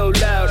get a little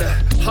louder.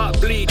 Hot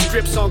bleed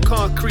drips on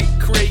concrete,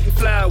 creating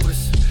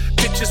flowers.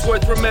 Pictures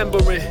worth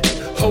remembering.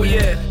 Oh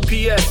yeah,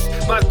 P.S.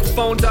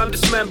 Microphones I'm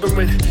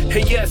dismembering.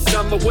 And yes,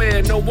 I'm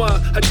aware no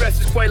one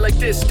addresses quite like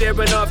this,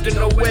 staring off to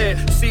nowhere.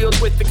 Sealed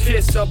with the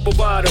kiss of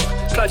bravado,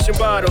 clutching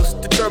bottles,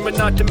 determined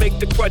not to make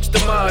the crutch the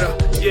motto.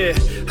 Yeah,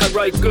 I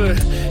write good.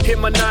 Hit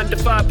my 9 to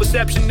 5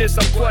 perceptionist,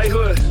 I'm quite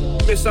hood.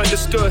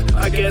 Misunderstood,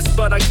 I guess,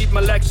 but I keep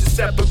my lectures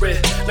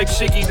separate, like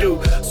Shiggy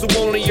do. So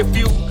only a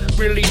few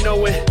really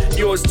know it,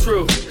 yours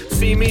true.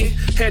 See me,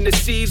 and the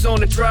seeds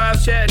on the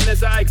drive, chatting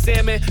as I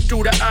examine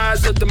through the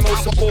eyes of the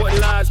most important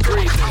lives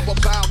breathing. I'm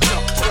about to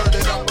turn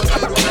it up a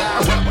little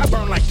loud.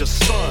 Burn like the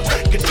sun.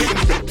 Continue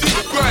to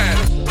D.R.E.A.M.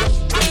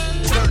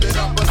 Turn it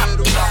up a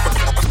little loud.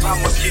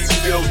 I'ma keep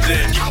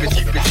building.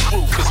 Keep it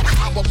true.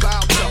 I'm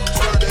about to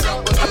turn it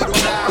up a little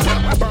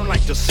loud. Burn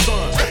like the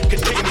sun.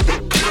 Continue to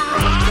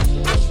D.R.E.A.M.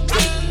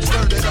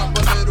 Turn it up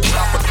a little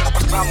loud.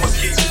 I'ma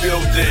keep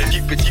building.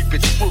 Keep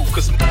it true.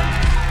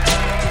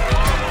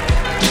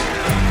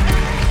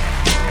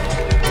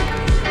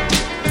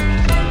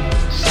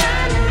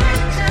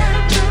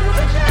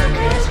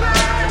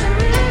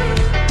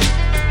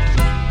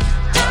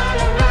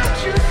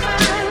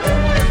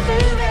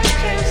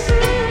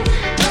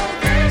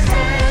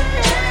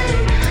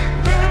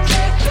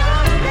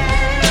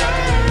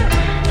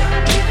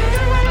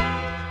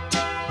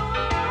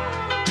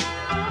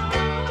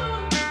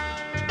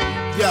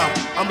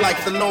 I'm like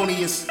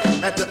Thelonious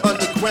at the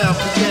underground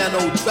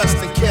piano, dressed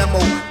in camo,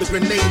 the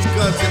grenades,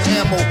 guns, and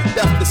ammo,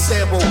 left the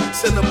sample,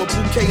 send them a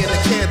bouquet and a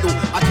candle.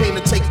 I came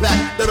to take back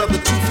that other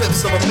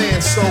 2/5 of a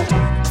man, so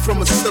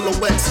from a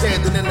silhouette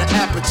standing in the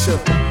aperture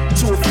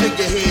to a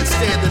figurehead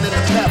standing in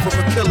the path of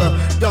a killer,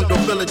 young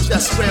gorilla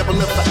just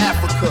scrambling for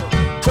Africa.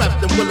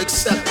 Prepped and will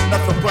accept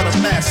nothing but a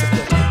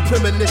massacre.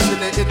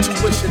 Premonition and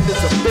intuition is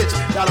a bitch.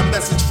 Got a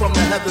message from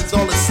the heavens,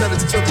 all it said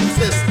is to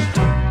resist.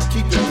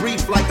 Keep it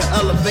brief like an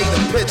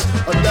elevator pitch.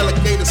 A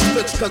delegator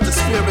switch, cause the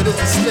spirit is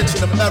a snitch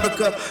in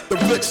America. The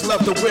rich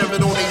love to wear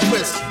it on their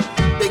wrist.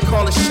 They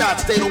call it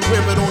shots, they don't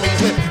wear it on their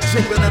hip.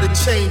 Jiggling of the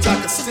chains, I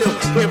can still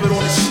hear it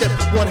on the ship.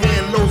 One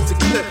hand loads the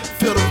clip,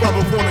 feel the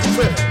rubber on the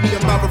grip. Me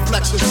and my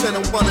reflection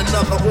sending one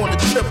another on the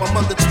trip. I'm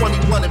under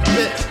 21 and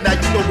bit, now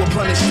you know what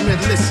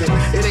punishment. Listen,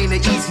 it ain't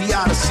an easy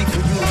odyssey for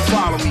you to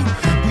follow me.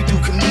 We do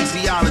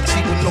kinesiology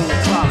with no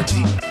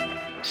apology.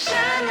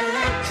 Shine a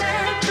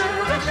lantern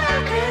through the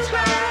darkest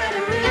right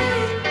of me.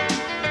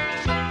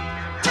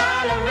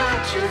 All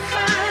around you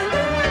find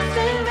the one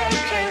thing they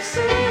can't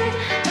see.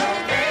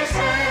 Don't they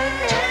say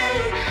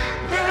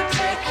they'll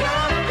take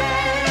your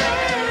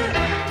pain?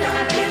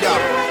 Don't give it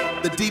away.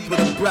 The deeper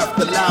the breath,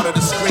 the louder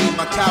the scream.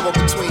 I cower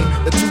between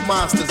the two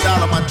monsters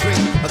out of my dream.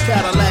 A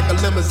Cadillac, a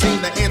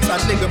limousine, an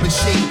anti-nigga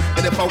machine.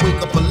 And if I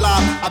wake up alive,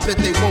 I bet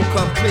they won't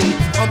come clean.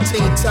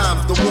 Umpteen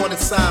times, the warning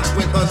signs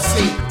went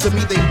unseen. To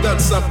me, they've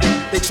done something.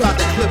 They tried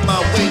to clip my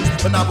wings,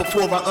 but not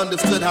before I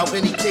understood how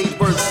any cage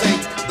bird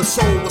sings. The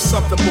soul was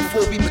something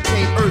before we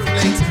became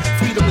earthlings.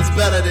 Freedom is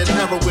better than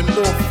heroin,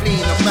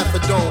 morphine, or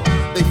methadone.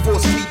 They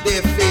force feed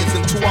their fears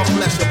into our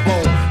flesh and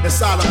bone.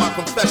 Inside of my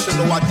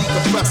confessional, I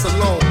decompress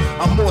alone.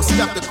 I'm more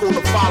skeptical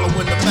of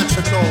following the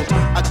metronome.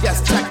 I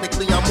guess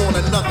technically I'm on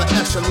another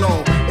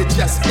echelon. It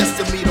just gets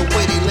to me the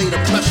way they lay the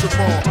pressure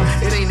on.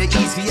 It ain't an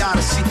easy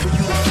odyssey for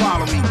you to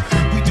follow me.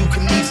 We do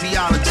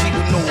kinesiology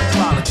with no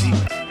apology.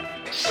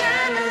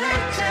 Shine a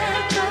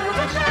lantern through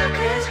the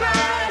darkest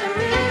light of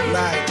me.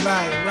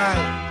 Right.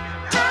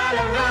 All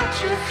I want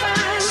you to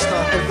find.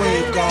 Start the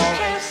wave, God.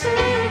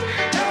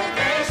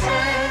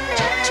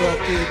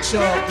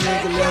 Talk,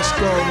 nigga, let's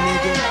go,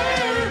 nigga.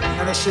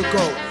 How that shit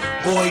go?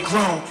 Boy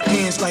grown,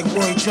 hands like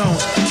Roy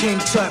Jones. King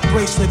Tut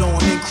bracelet on,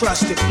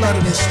 encrusted,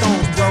 flooded in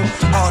stones, bro.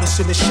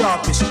 Artists in the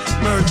sharpest,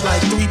 merge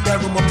like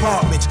 3-bedroom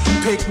apartments.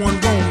 Pick one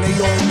room, they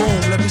all boom.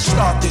 Let me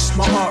start this.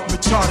 My art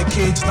retarded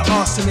kids, the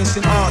arsonists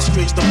and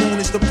ostrich. The moon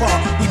is the park,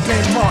 we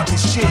been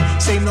partners. Shit,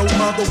 say no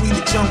other, we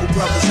the Jungle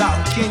Brothers out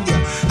in Kenya.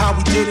 How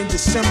we did in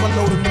December,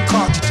 loading them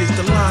cartridges.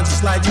 The lines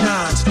is like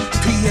nines.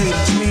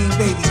 P80s, mean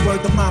babies, word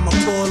the mama,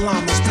 poor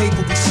llamas.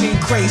 Paper we seen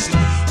crazy.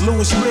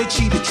 Louis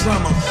Ritchie, the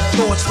drummer.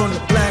 Thoughts from the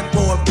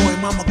blackboard, boy,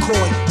 mama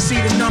coy. See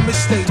the numbers,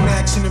 stay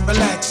maxing and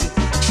relaxing.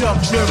 Chuck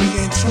Jury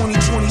in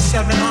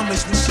 2027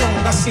 homage the song.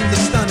 I seen the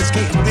stunners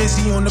getting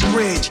busy on the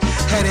bridge.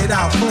 Headed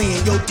out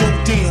playing, yo,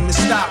 dope damn. And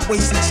stop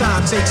wasting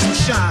time, take some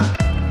shine.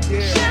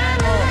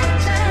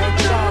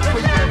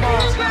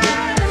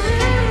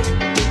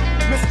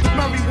 Mr.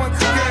 Murray once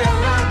again.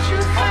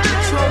 I'm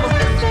controlling.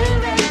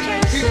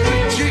 He's the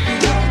jiggy. You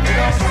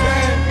know what I'm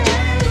saying?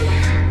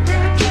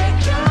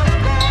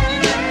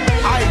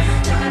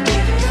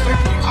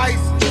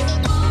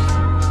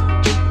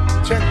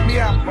 Check me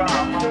out,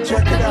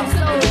 check it out.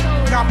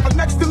 Now for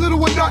next to little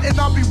or nothing,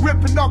 I'll be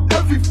ripping up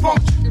every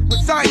function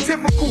with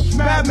scientifical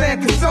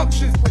madman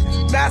consumptions, with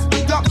mass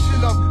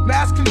production of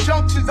mass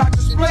conjunctions. I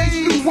display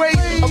new ways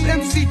of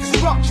MC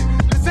destruction.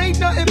 This ain't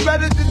nothing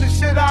better than the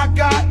shit I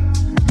got.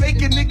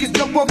 Making niggas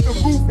jump off the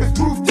roof, it's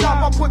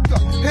rooftop. I put the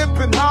hip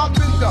and hop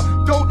in the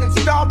don't and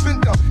stop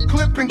in the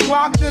clip and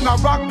clock. Then I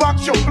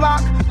rock your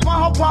block. My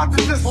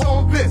hypothesis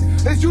on this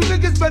is you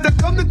niggas better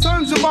come to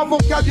terms with my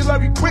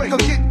vocabulary quick or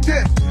get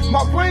this.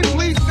 My brain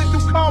bleeds into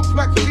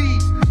complex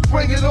beats.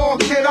 Bring it on,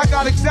 kid, I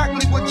got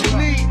exactly what you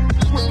need.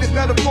 Twisted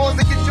metaphors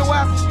to get your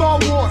ass to Star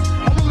Wars.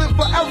 I'ma live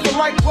forever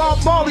like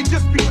Bob Marley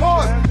just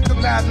because. The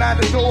mad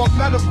matador of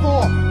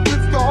metaphor.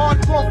 It's the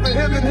hardcore for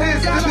him and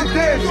his, and the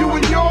dead, you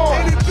and yours.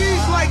 And it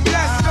beats like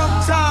that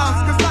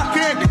sometimes, cause I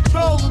can't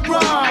control the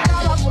rhyme.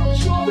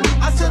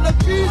 I said it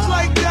beats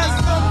like that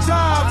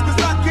sometimes,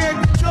 cause I can't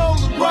control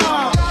the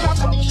rhyme.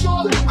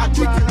 I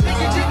keep it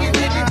diggy.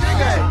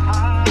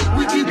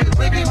 We keep it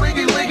wiggy.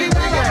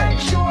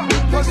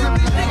 Cause it be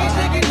diggy.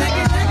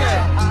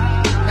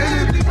 And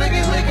it be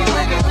wiggy.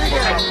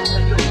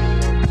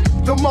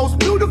 The most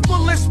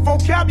beautifulest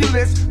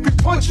vocabulist be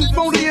punching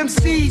through the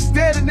MCs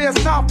dead in their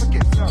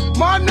esophagus.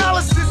 My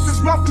analysis is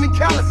rough and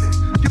callous.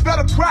 You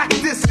better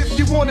practice if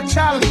you want to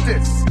challenge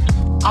this.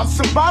 I'm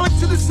symbolic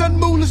to the sun,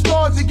 moon, and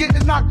stars. You're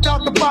getting knocked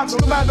out the box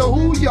no matter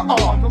who you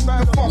are. The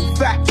funk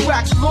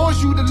facts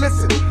lures you to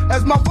listen.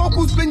 As my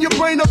vocals bend your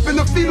brain up in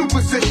a fetal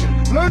position.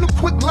 Learn a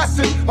quick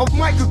lesson of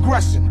mic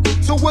aggression.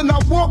 So when I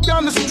walk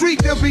down the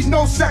street, there'll be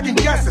no second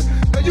guessing.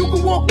 Now you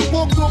can walk the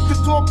walk, talk the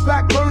talk,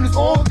 back burners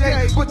all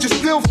day, but you're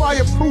still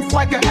fireproof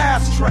like an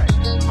ashtray.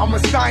 I'm a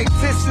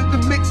scientist in the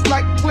mix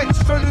like Twix,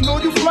 turning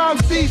all you fly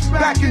seeds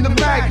back into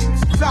maggots.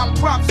 Top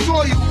prop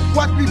soil,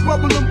 watch me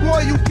bubble and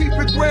boil you, keep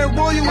it grand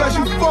royal as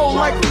you fold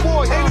like a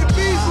boy. And it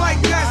beats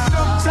like that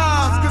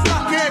sometimes, cause I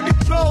can't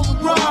control the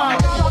rhyme.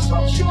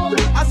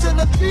 I said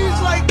it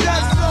beats like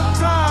that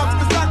sometimes,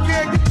 cause I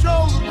can't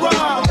control the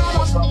rhyme.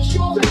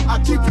 I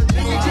keep it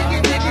diggy.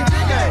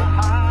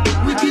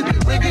 We keep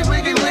it wiggy.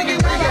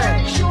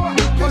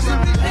 Cause it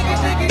be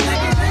diggy.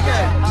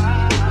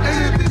 And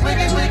it be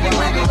wiggy.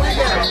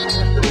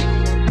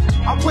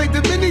 I played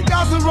the many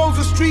thousand rows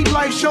of street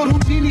lights, showed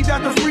Houdini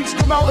that the freaks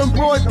come out in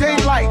broad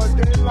daylight.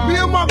 Me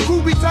and my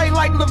crew be tight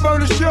like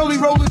Laverne and Shirley,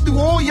 rolling through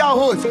all y'all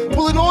hoods,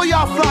 pulling all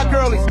y'all fly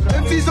girlies.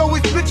 MC's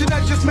always bitching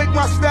that just make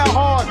my style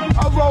hard.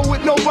 I roll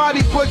with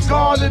nobody but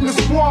God in the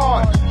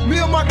squad. Me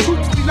and my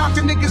troops be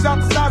knocking niggas out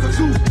the size of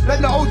Zeus,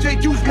 letting the OJ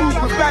juice move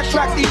with fat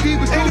track ED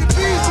with and it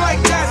feels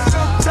like that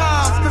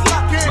sometimes, cause I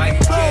can't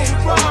control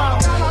the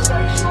rhyme.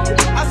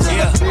 I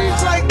said it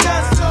feels like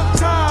that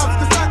sometimes,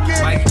 cause I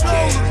can't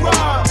control the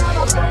rhyme.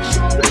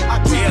 I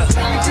keep it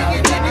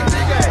diggy.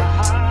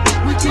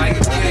 We keep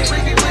it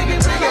wiggy.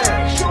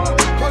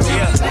 Cause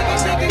it's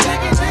diggy.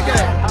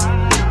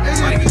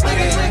 And it be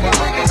wiggy.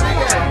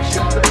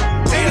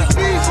 And it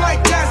feels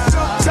like that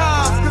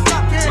sometimes, cause I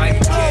can't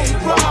control the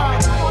rhyme.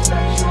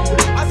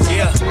 I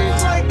said it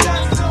feels like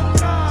that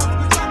sometimes,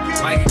 cause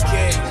I can't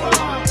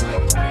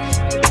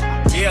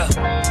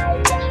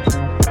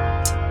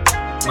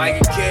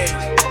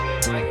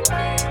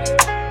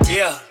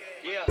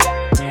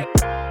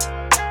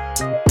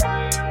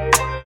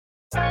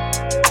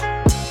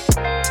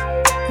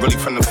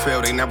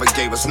feel they never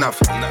gave us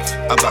nothing.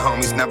 Other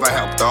homies never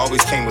helped,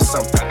 always came with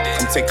something.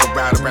 Come take a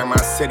ride around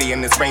my city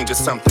in this range or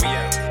something.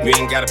 We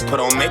ain't gotta put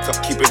on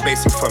makeup, keep it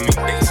basic for me.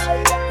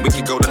 We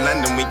could go to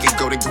London, we could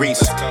go to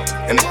Greece.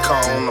 In the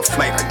car on the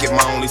flight, I get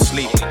my only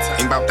sleep.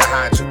 Ain't about to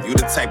hide you, you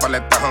the type I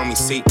let the homies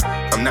see.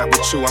 I'm not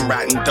with you, I'm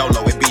riding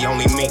dolo, it be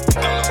only me.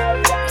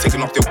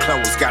 Taking off your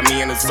clothes, got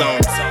me in the zone.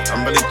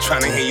 I'm really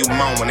trying to hear you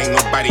moan when ain't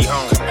nobody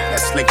home.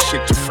 That slick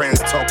shit your friends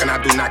talking, I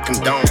do not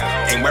condone.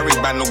 Ain't worried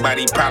about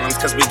nobody problems,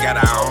 cause we got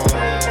our own.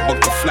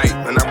 Booked a flight,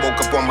 and I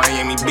woke up on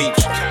Miami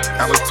Beach.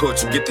 I was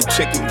taught you get the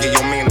chicken, get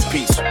your man a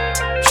piece.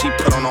 She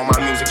put on all my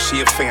music,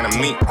 she a fan of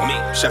me.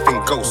 Chef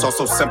and Ghost,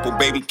 also simple,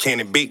 baby, can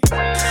it be?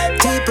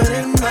 Deeper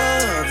than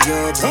love,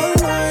 you're the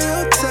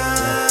loyal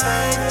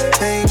time,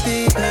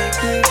 baby.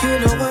 You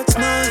know what's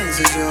mine is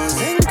yours,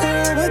 and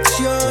girl, what's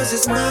yours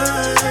is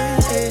mine.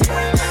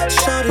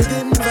 Shorter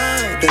than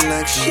vibing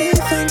like she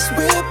thinks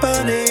we're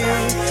Bunny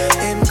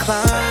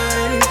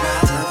inclined.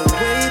 By the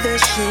way that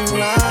she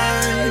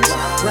rides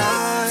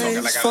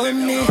for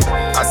me.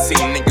 I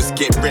seen niggas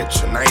get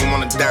rich and I ain't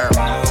want a dime.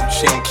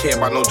 She don't care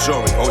about no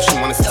jewelry, all she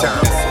want is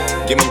time.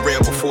 Give me real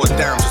before a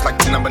dime, just like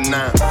the number 9.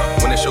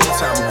 When it's your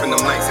time, bring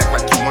them lights, act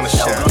like you wanna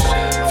shine.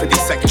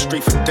 52nd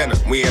Street for dinner,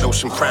 we at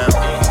Ocean Prime.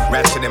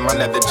 Ratchet in my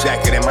leather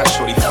jacket and my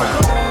shorty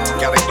fine.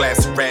 Got a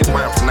glass of red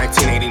wine from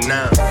 1989.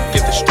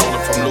 Get the stroller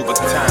from Louis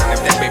Vuitton,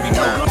 if that baby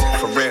mine.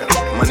 For real,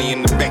 money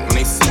in the bank when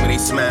they see me, they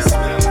smile.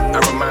 I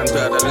remind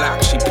her of the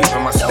lock, she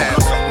peeping my style.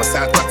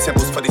 Massage my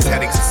temples for these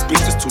headaches, the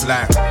speech is too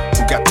loud.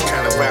 You got the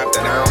kind of vibe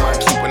that I don't mind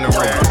keeping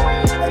around.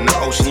 In the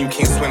ocean you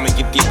can't swim and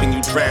get deep and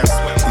you drown.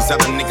 These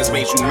other niggas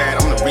made you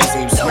mad, I'm the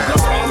reason you smile.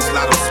 These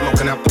lottos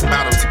smoking out the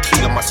bottle,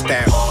 tequila my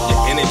style.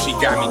 Your energy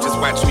got me, just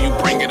watch me, you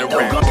bring it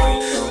around.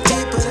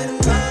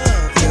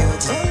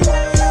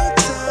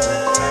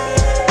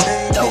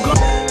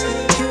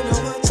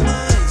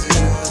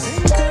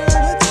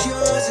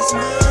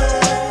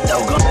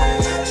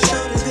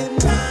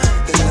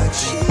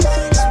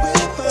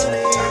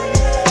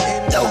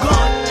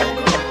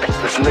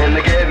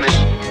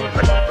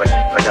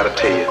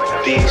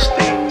 These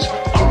things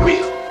are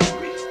real.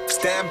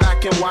 Stand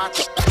back and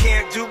watch.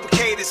 Can't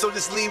duplicate it, so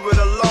just leave it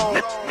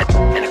alone.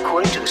 And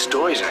according to the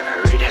stories I've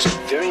heard, it has a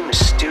very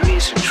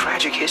mysterious and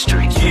tragic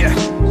history. Yeah.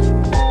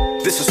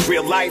 This is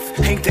real life,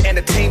 ain't the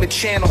entertainment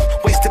channel.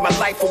 Wasted my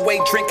life away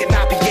drinking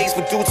IPAs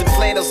with dudes in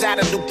flannels out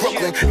of New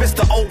Brooklyn.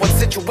 Mr. O in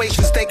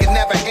situations they can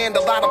never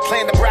handle. I don't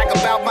plan to brag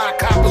about my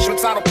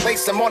accomplishments, I don't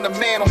place them on the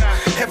mantle.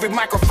 Every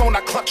microphone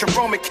I clutch a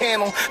Roman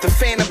candle. The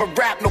fan of a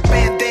rap, no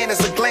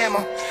bandanas or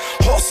glamour.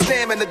 Horse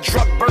stamina,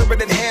 drug,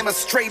 bourbon and hammer.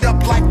 Straight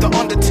up like the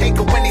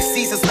Undertaker when he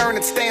sees his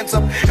earning stands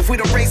up. If we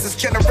don't raise this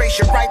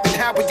generation right, then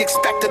how we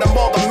expected them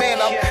all to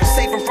man up?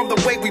 Save them from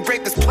the way we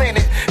rape this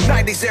planet.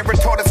 90s era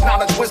taught us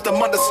knowledge, wisdom,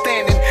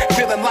 understanding.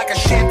 Feeling like a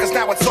sham cause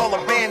now it's all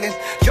abandoned.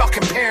 Y'all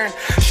comparing,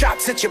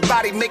 shots hit your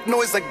body, make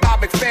noise like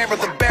Bob McFerrin.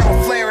 The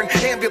barrel flaring,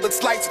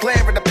 ambulance lights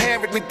glaring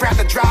apparent. We'd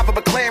rather drive a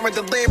McLaren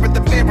than leer at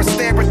the mirror,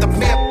 stare at the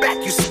mirror back,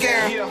 you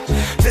scaring.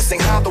 This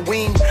ain't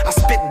Halloween, I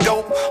spit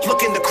dope,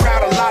 look in the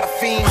crowd, a lot of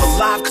fiends.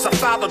 Alive cause I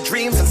follow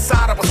dreams,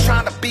 inside I was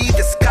trying to be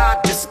this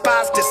God,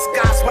 despise,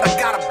 disguise what I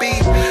gotta be.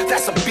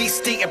 That's a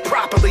beast eating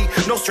properly,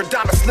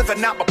 Nostradamus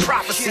living out my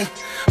prophecy.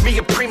 Me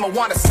and Primo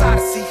want a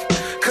odyssey,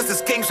 cause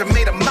this games are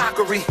made of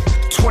mockery.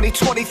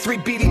 2023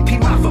 BDP,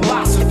 my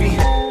philosophy.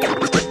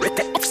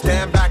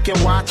 Stand back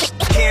and watch.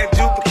 Can't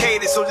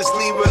duplicate it, so just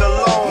leave it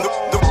alone.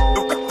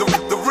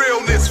 The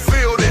realness,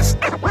 feel this.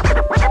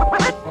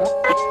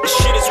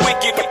 Shit is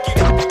wicked.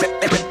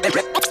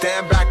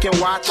 Stand back and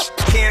watch.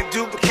 Can't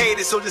duplicate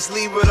it, so just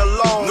leave it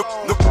alone.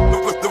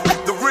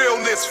 The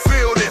realness,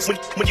 feel this.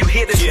 When you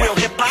hear this real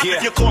hip hop,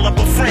 you call up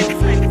a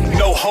friend.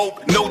 No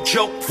hope, no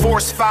joke.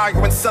 Forest fire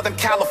in Southern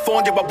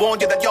California. I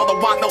warn you that y'all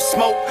don't want no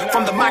smoke.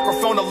 From the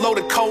microphone, a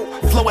loaded coat,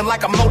 flowing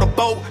like a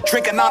motorboat,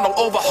 drinking on no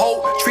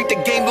overhold. Treat the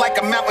game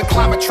like a mountain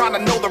climber, trying to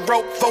know the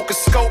rope. Focus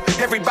scope.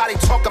 Everybody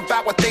talk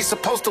about what they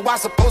supposed to. I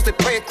suppose they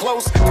play it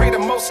close. Pray the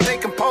most, stay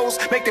composed.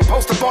 Make they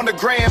post up on the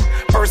gram.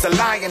 Birds are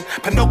lying.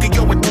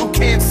 Pinocchio with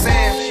Toucan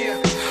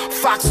Sam.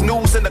 Fox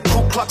News and the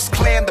Ku Klux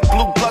Klan. The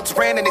blue bloods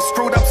ran and they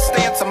screwed up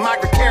stands of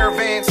migrant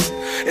caravans.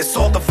 It's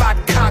all divide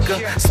and conquer.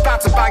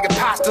 Sponsored by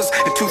imposters.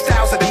 In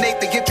 2008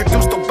 they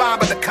introduced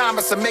Obama to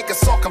commerce and make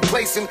us all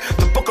complacent.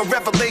 The book of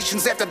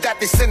Revelations, after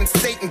that they send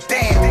Satan.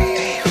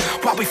 Damn.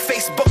 While we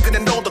Facebooking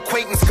an old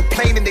acquaintance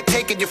complaining they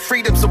taking your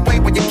freedoms away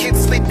when your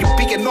kids sleep. You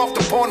beating off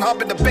the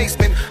Pornhub in the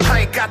basement.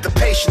 I ain't got the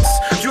patience.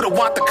 You don't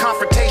want the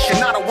confrontation,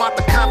 I don't want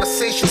the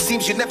conversation.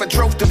 Seems you never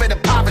drove through an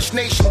impoverished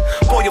nation.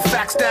 Boil your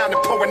facts down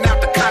and pouring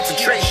out the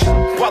concentration.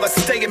 While it's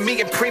staying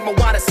me and Primo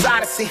want this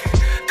odyssey.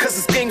 Cause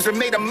his games are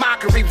made of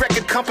mockery.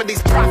 Record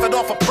companies profit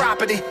off of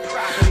property.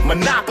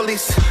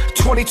 Monopolies.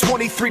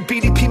 2023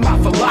 BDP, my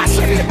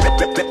philosophy.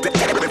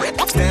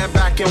 Stand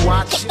back and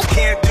watch.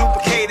 Can't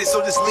duplicate it,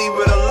 so just leave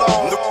it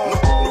alone.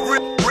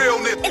 The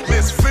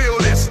realness, feel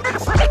this.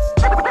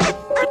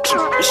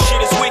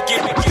 Shit is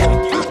wicked.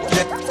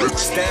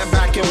 Stand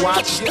back and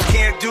watch.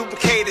 Can't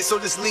duplicate it, so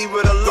just leave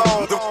it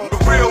alone. The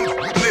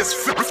realness,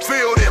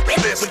 feel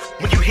this.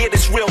 When you hear hear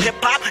this real hip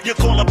hop, you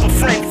call up a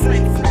friend.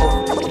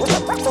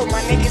 For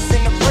my niggas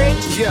in the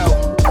bridge, yo.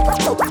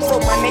 For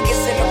my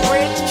niggas in the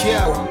bridge,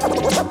 yo.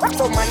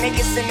 For my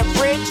niggas in the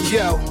bridge,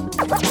 yo.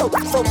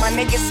 For my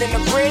niggas in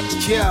the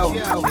bridge, yo.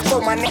 For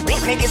my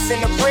niggas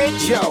in the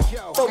bridge, yo.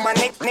 For my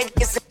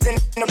niggas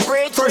in the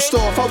bridge. First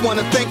off, I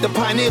wanna thank the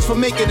pioneers for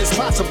making this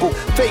possible.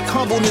 Fake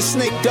humbleness,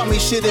 snake dummy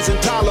shit is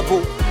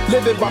intolerable.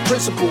 Living by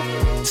principle.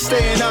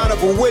 Staying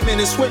honorable, women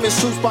in swimming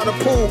suits by the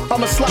pool.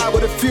 I'ma slide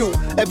with a few,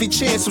 every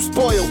chance I'm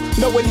spoiled.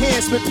 No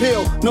enhancement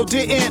pill, no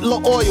deer antler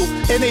oil,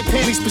 and they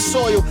panties be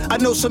soil. I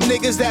know some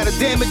niggas that'll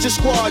damage your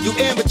squad. You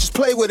amateurs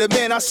play with a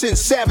man, I send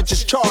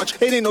savages charge.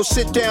 It ain't no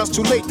sit downs,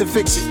 too late to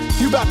fix it.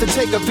 You about to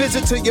take a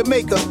visit to your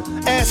maker.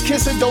 Ass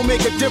kissing don't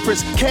make a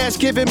difference. Cash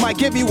giving might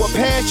give you a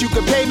pass, you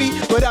can pay me,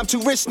 but I'm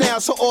too rich now,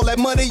 so all that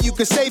money you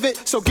can save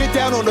it. So get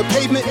down on the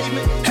pavement,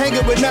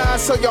 hanging with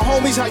nines, so your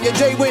homies how your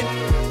day went.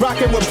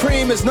 Rockin' with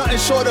Preem is nothing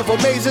short of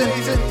amazing.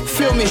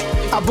 Feel me,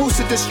 I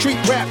boosted the street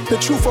rap, the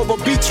truth of a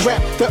beach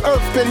rap. The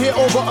earth been here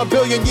over 1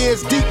 billion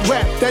years, deep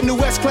rap. That new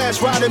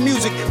S-Class riding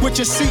music with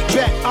your seat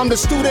back. I'm the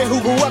student who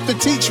grew up to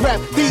teach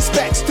rap. These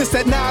facts, this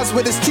that Nas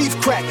with his teeth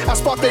crack. I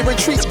spark they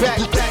retreats back.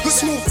 The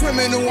smooth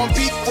criminal on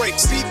beat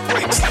breaks, beat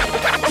breaks.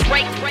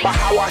 By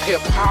how I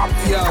hip hop,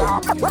 yo.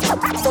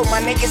 For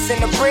my niggas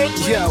in the bridge,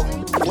 yo.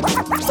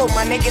 For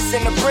my niggas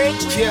in the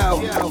bridge,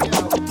 yo.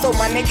 For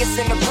my niggas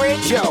in the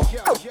bridge, yo.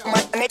 My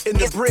in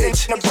the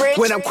bridge.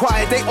 When I'm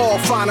quiet, they all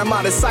fine. I'm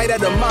out of sight,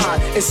 out of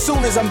mind. As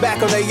soon as I'm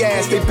back on their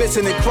ass, they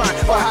bitching and crying.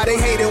 Or how they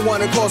hate and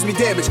wanna cause me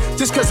damage.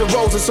 Just cause the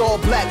rose is all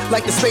black,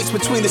 like the space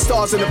between the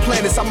stars and the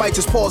planets. I might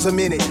just pause a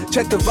minute.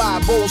 Check the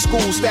vibe, old school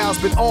style's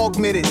been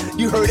augmented.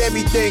 You heard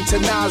everything to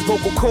Nas,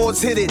 vocal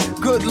cords hit it.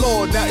 Good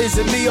lord, now is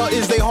it me or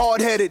is they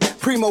hard-headed?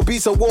 Primo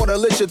beats of water,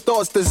 let your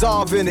thoughts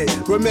dissolve in it.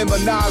 Remember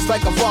Nas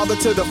like a father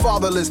to the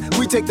fatherless.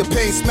 We take the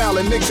pain, smile,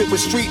 and mix it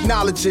with street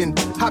knowledge and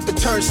hop the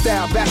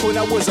turnstile back when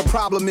I was a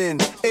problem in.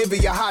 Envy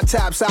your hot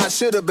tops, I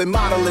should've been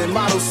modeling,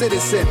 model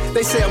citizen.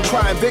 They say I'm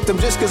crying victim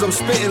just cause I'm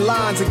spitting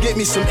lines and get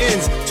me some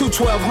ends.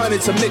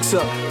 1200 to mix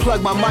up,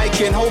 plug my mic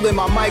in, holding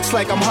my mics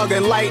like I'm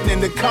hugging lightning.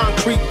 The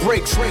concrete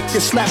breaks,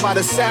 get slapped by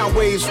the sound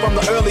waves from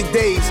the early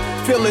days.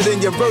 Feel it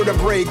in your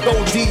vertebrae, go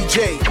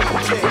DJ.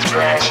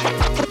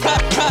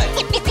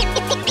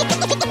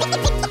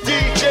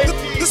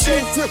 The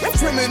smooth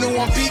criminal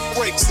on beat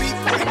breaks, beat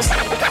breaks.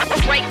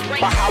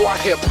 By how I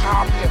hip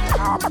hop, hip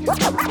hop.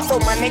 For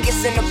my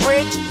niggas in the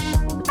bridge,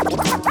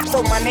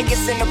 for my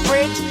niggas in the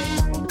bridge,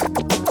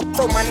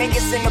 for my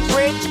niggas in the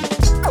bridge,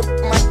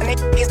 my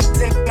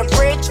niggas in the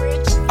bridge.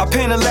 I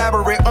pen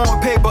elaborate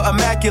on paper,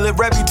 immaculate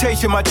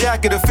reputation. My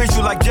jacket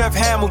official like Jeff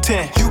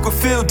Hamilton. You can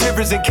feel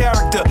difference in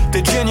character.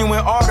 The genuine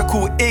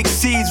article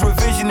exceeds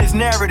revisionist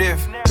narrative.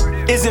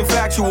 Isn't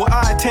factual,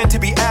 I intend to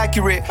be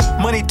accurate.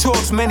 Money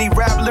talks, many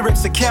rap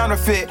lyrics are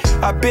counterfeit.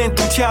 I've been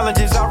through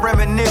challenges, I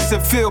reminisce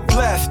and feel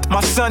blessed.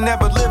 My son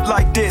never lived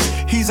like this,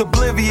 he's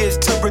oblivious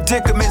to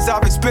predicaments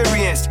I've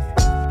experienced.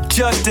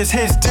 Justice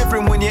hits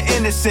different when you're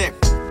innocent.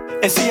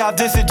 And see how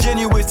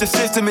disingenuous the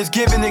system is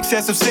giving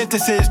excessive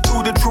sentences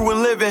to the true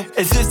and living.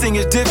 Existing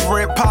is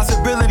different,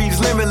 possibilities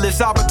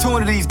limitless,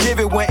 opportunities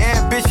given when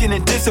ambition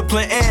and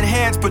discipline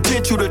enhance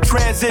potential to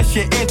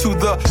transition into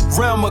the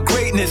realm of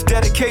greatness.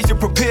 Dedication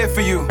prepared for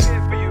you.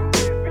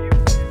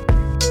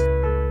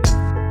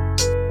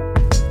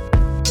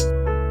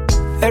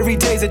 Every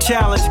day's a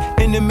challenge.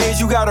 In the maze,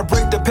 you gotta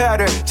break the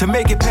pattern to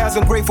make it past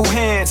ungrateful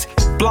hands.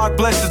 Block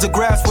blessings to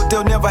grasp what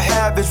they'll never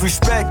have is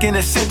respect and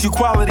essential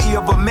quality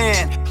of a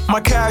man. My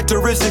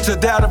characteristics are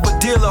that of a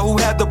dealer who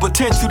had the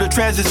potential to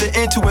transition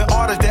into an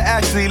artist that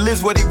actually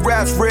lives what he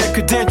raps, rare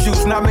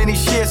credentials. Not many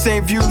share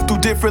same views through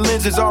different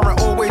lenses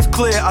aren't always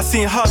clear. I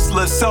seen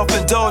hustlers,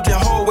 self-indulgent,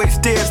 hallway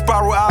stairs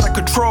spiral out of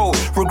control.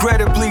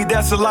 Regrettably,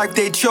 that's the life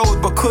they chose,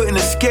 but couldn't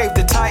escape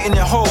the tighten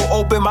and hold.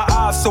 Open my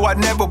eyes so I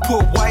never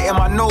put white in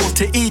my nose.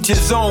 To each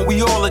his own,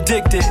 we all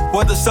addicted.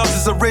 Whether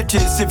substance or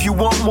riches, if you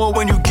want more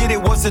when you get it,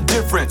 what's the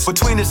difference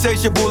between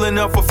insatiable and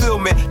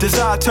unfulfillment?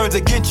 Desire turns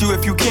against you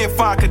if you can't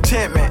find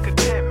contentment.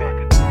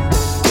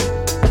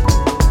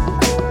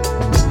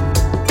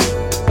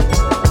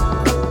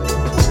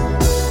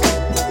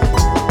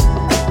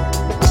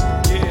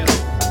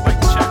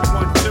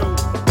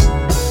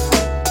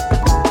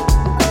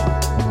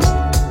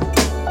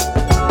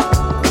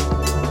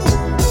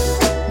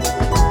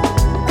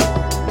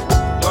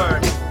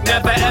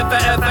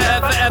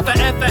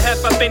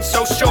 I've been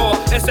so sure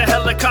it's a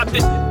helicopter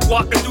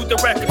walking through the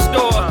record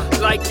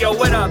store. Like, yo,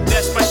 what up?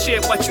 That's my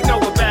shit, what you know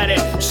about it?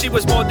 She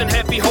was more than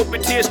happy,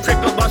 hoping tears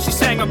trickled while she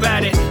sang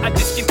about it. I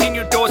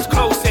discontinued, doors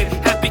closing,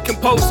 happy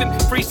composing,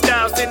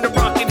 freestyles in the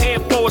rocking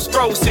hand floors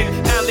frozen.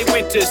 Alley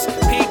Winters,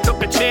 Pete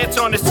took a chance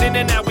on the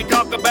sinner. Now we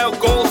talk about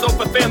goals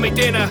over family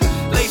dinner.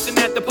 Lacing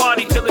at the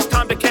party till it's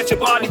time to catch a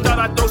body. Thought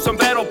I'd throw some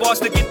battle bars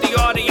to get the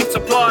audience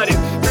applauding.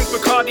 Drink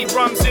Bacardi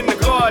rums in the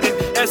garden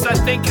as I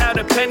think how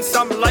to pen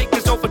some light,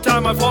 cause over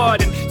time I've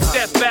hardened.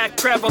 Step back,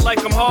 travel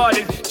like I'm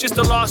hardened. Just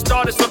a lost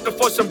artist looking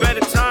for some better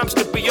times,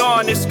 to be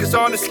honest. Cause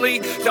honestly,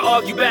 to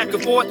argue back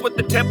and forth with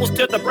the temples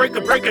till the break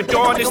of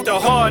dawn is the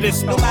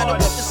hardest. No matter what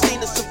the scene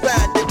is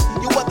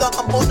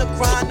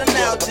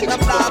and I'm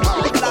live.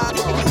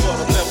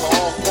 Never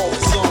all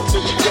focus on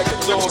till you get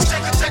it on.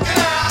 Check it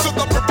out. To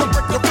the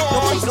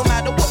dawn. No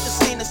matter what the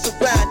scene is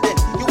surrounding,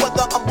 you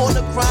whether I'm on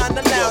the grind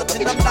or lounge,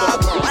 and I'm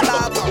live.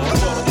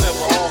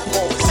 Never all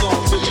focus on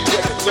till you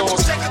get it on.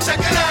 Check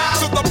it out.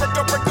 To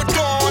the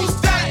dawn.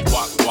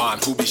 Wagwan,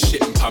 who be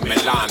shitting pa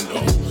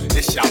Milano?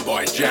 This your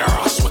boy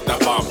Jaros with the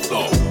bomb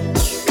flow.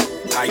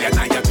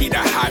 Now be the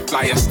high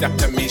flyer, step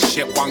to me,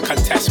 shit, one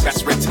contest,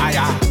 best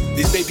retire.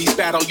 These babies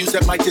battle, use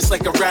that mic just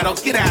like a rattle.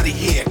 Get out of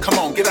here, come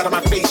on, get out of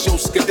my face, yo,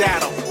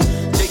 skedaddle.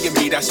 J and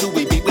B, that's who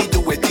we be, we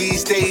do it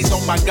these days.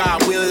 Oh my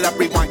God, wheel it up,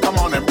 rewind, come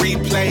on and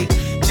replay.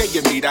 J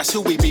and B, that's who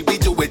we be, we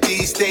do it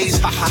these days.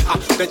 Ha ha ha,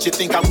 bet you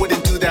think I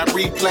wouldn't do that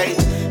replay.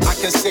 I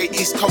can say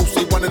East Coast,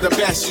 we one of the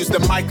best. Use the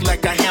mic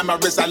like a hammer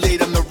as I lay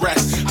them the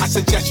rest. I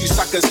suggest you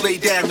suckers lay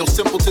down, no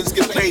simpletons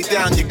get played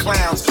down. You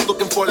clowns,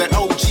 looking for that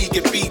OG,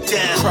 get beat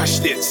down.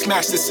 Crushed it,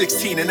 smashed the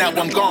 16 and now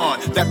I'm gone.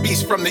 That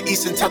beast from the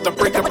east until the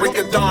break of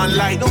dawn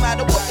light. No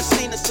matter what the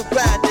scene is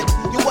surrounding,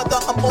 you whether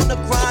I'm on the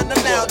grind or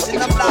lounge, and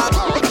I'm live.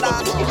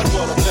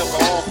 Never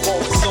all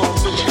focus on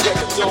till you get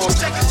it on.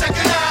 Check it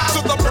out.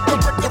 To the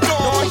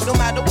dawn. No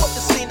matter what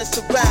the scene is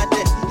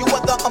surrounding, you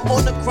whether I'm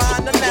on the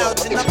grind or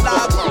lounge, and I'm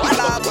live.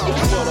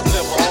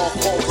 Never all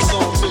focus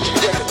on till you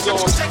get it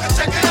on. Check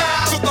it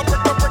out. To the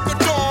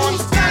dawn.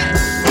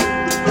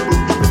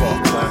 Fall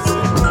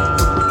classic.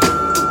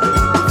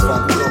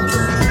 Funk ghost.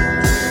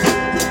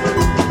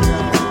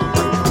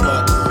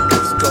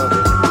 Let's go.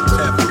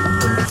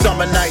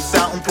 Summer nights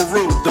out in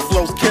Peru, the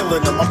flow's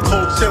killing them. I'm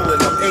cold chilling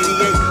them. 88,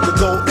 the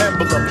gold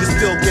emblem. You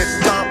still get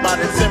stomped by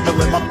the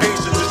Timberland. My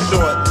patience is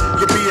short.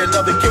 You'll be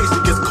another case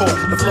that gets caught.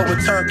 The flow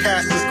will turn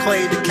cash is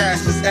clay to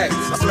cash is X.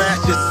 I smash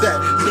your set,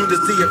 soon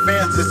as the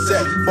advance is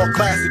set. For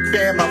classic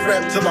fam, I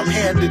rep till I'm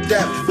handed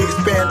death. We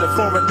expand the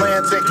foreign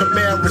lands and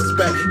command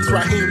respect. It's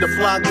Rahim the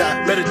fly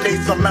guy,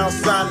 meditates on Mount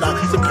Sinai.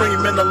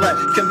 Supreme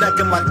intellect,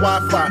 connecting like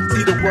Wi-Fi.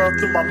 See the world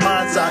through my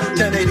mind's eye,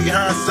 1080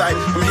 hindsight.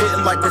 I'm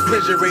hitting like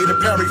refrigerator,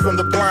 parry from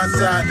the blind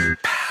side.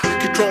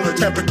 Controlling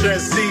temperature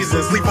and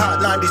seasons. Leave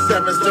hot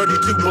 97s,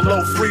 32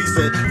 below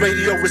freezing.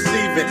 Radio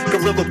receiving,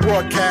 guerrilla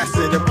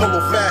broadcasting in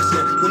polo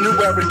fashion. The new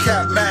era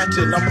cap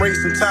matching. I'm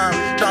racing time,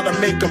 trying to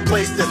make a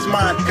place that's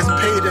mine. It's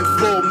paid in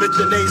full, Mitch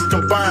and Ace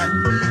combined.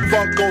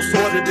 Funk goes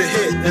order to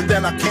hit, and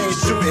then I came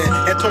shooting.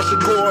 And Tosha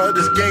Gore,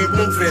 this game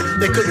moving.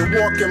 They couldn't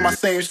walk in my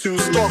same shoes.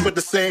 Start with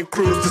the same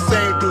crews, the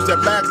same dudes that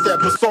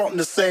backstep, assaulting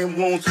the same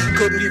wounds.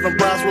 Couldn't even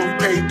browse where we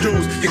paid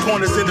dues. Get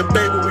corners in the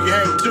bay where we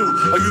hang too,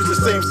 or use the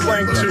same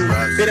slang too.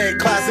 It ain't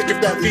classic if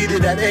that beat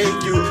it at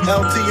AU.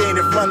 LT ain't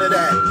in front of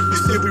that. You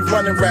see we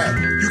running rap.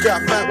 You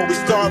got fat when we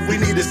starved, we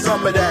needed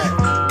some of that.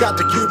 Got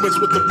the Cubans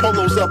with the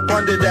polos up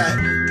under that.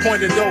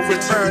 Point of no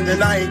return,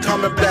 and I ain't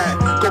coming back.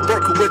 Go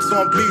Berkowitz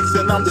on beats,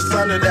 and I'm the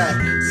son of that.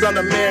 Son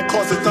of man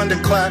cause a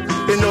thunderclap.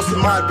 They know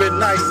some might been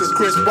nice as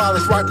Chris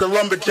Wallace rocked the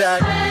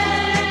lumberjack.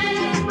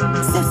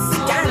 So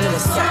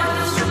scandalous sound.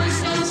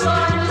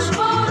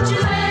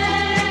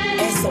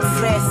 Eso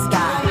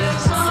fresca.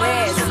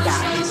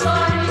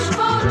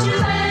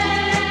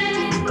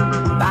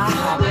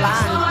 Baja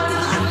banda.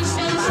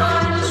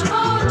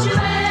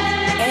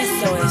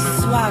 Eso es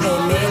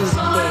suavemente.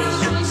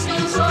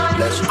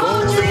 Let's go.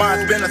 Your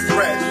mind's been a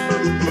threat.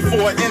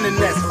 Before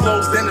internet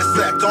flows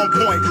intersect, on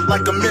point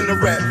like a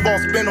minaret. Ball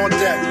spin on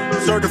deck,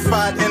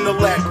 certified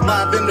intellect,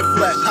 live in the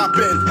flesh. Hop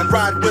in and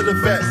ride with a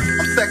vest.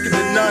 I'm second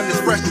to none, as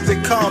fresh as they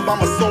come.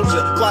 I'm a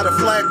soldier, fly the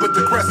flag with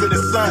the crest of the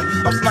sun.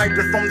 I'm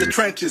sniping from the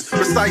trenches,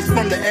 precise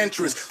from the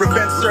entrance.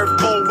 Revenge served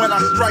cold when I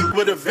strike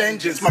with a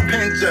vengeance. My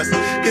pen just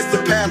hits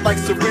the pad like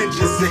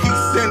syringes. The heat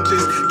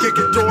singes,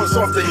 kicking doors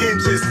off the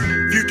hinges.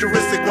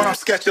 Futuristic when I'm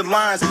sketching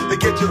lines, they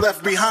get you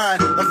left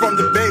behind. I'm from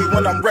the bay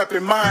when I'm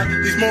repping mine.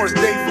 These Morris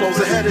Day flows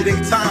ahead of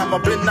their time.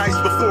 I've been nice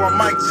before a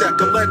mic check,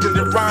 a legend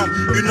in rhyme.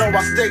 You know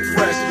I stay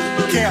fresh,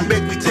 you can't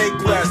make me take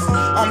less.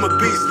 I'm a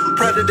beast,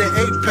 predator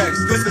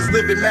apex. This is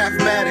living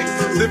mathematics,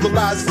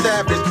 civilized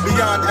savage,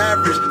 beyond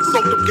average.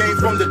 Soaked up game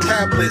from the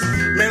tablets,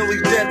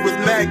 mentally dead with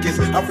maggots.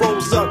 I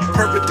rose up,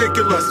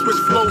 perpendicular,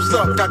 switch flows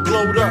up, got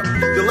glowed up.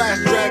 The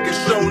last dragon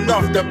shown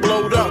enough that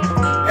blowed up.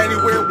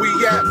 Anywhere we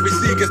at, we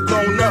see gets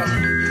thrown up.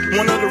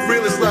 One of the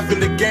realest left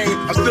in the game.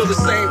 I'm still the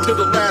same till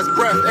the last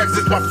breath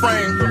exits my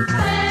frame.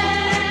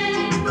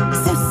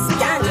 So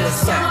scandalous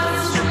sound.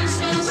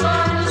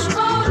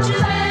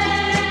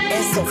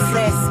 Eso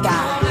fresca.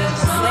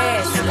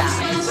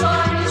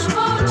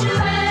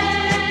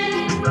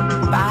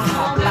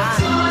 Baja banda.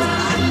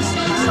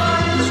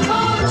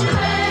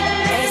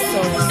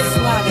 Eso es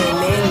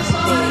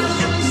suavemente.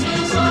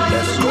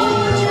 Let's go.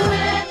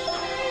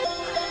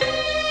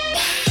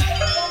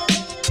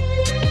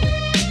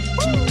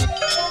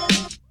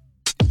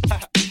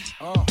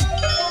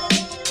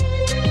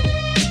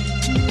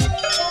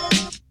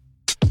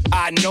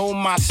 I know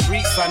my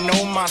streets, I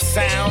know my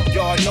sound.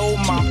 Y'all know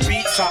my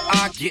beats, how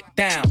I get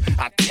down.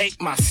 I take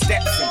my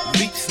steps and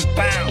leaps and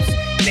bounds.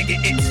 Nigga,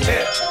 it's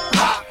hip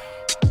hop.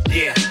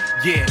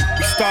 Yeah,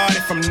 we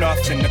started from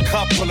nothing. A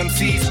couple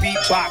MCs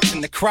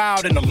beatboxing, the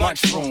crowd in the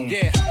lunchroom.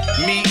 Yeah,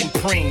 me and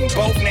Preem,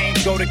 both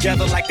names go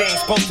together like they ain't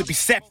supposed to be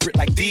separate,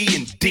 like D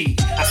and D.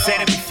 I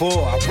said it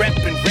before, I rep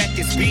and wreck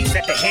his beats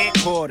at the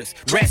headquarters.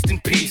 Rest in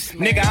peace,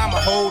 nigga, I'ma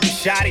hold the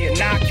shotty and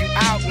knock you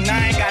out, and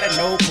I ain't gotta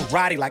know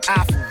karate like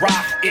Afra.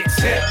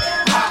 It's hip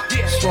hop,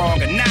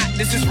 strong or not.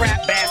 This is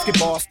rap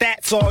basketball,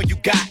 stats all you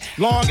got.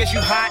 Long as you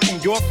hot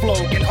and your flow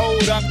can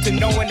hold up to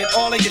knowing that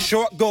all of your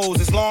short goals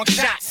is long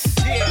shots.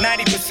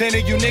 90%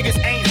 of you niggas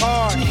ain't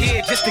hard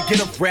here just to get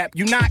a rep.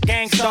 You not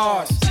gang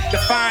stars. The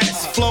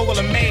finest flow will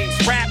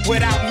amaze. Rap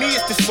without me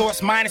is the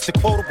source minus the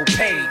quotable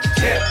page.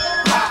 Hip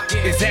hop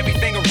is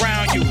everything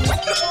around you.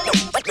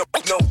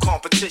 No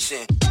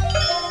competition.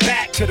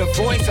 Back to the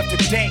voice of the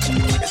day.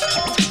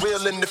 It's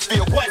real in the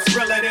field. What's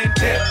realer than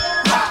hip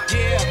hop?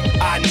 Yeah.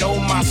 I know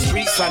my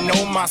streets, I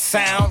know my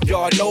sound.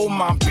 Y'all know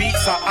my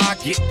beats, how I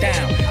get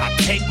down. I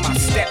take my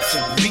steps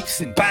and leaps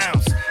and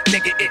bounds.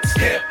 Nigga, it's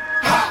hip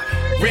hop.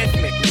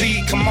 Rhythmic,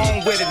 lead, come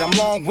on with it, I'm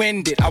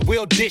long-winded. I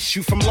will dish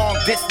you from long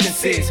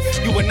distances.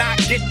 You will not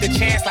get the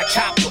chance like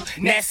Chopper,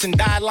 Ness and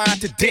die line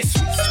to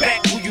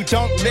disrespect who you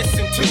don't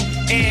listen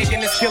to. Egg in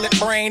the skillet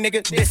brain,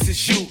 nigga, this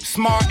is you.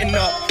 Smarten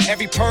up,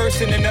 every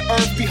person in the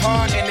earth be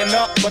hardening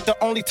up, but the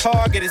only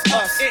target is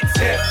us. It's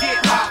hip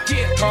hop,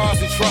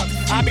 cars and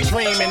trucks. I be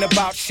dreaming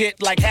about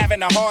shit like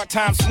having a hard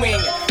time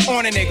swinging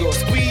on a nigga or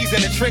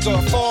squeezing the trigger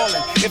or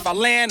falling. If I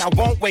land, I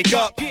won't wake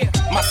up.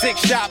 My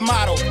 6-shot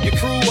motto, your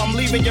crew, I'm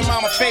leaving your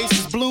mama face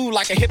is blue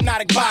like a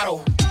hypnotic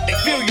bottle. They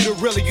feel you the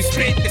realer you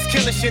spit. This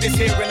killer shit is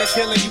here and it's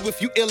healing you.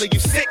 If you ill or you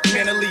sick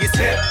mentally, it's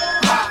hip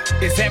hop.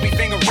 It's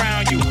everything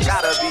around you.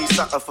 Gotta be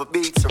something for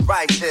me to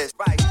write this.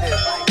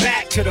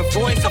 Back to the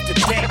voice of the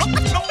day.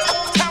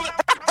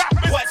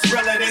 What's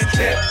realer than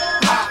hip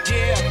hop?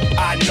 Yeah.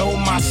 I know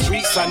my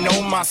streets, I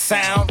know my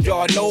sound.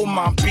 Y'all know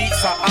my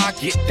beats, how I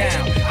get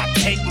down. I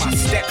take my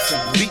steps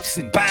and leaps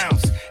and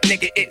bounds.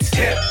 Nigga, it's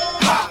hip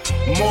hop.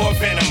 More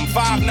venom,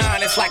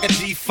 5'9", it's like a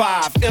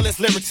G5. Illest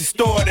lyrics is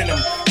stored in them.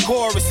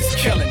 Chorus is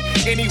killing.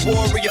 Any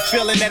warrior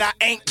feeling that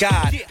I ain't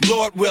God,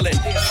 Lord willing.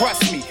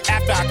 Trust me,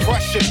 after I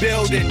crush your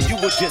building, you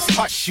will just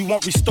hush, you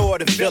won't restore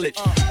the village.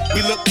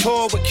 We look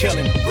toward with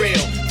killing,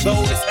 real.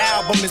 Though this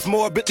album is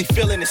morbidly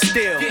feeling it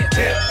still. Hip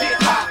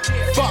hop,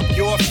 fuck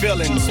your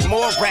feelings.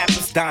 More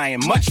rappers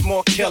dying, much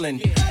more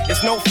killing.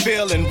 There's no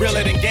feeling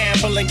realer than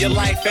gambling your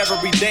life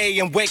every day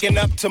and waking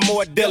up to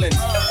more Dylans.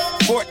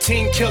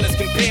 14 killers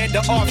compared to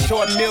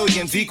offshore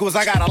millions equals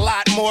I got a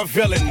lot more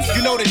villains.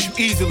 You know that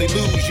you easily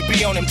lose. You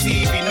be on them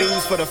TV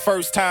news for the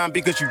first time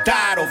because you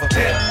died over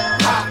hip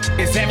hop.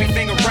 It's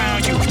everything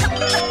around you.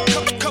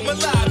 Come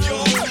alive,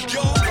 y'all.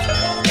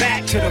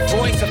 Back to the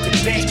voice of the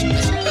day.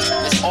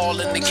 It's all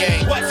in the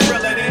game. What's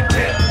realer than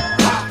hip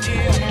hop?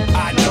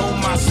 I know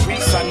my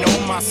streets, I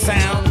know my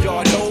sound.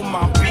 Y'all know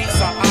my beats,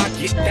 how I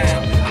get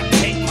down. I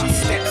take my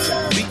steps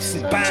and leaps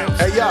and bounds.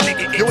 Hey yo,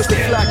 yo, it's the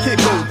fly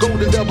kicko,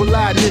 golden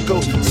double-eyed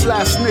nickel,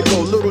 sly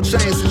snickle, little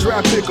chains and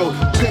dry pickle,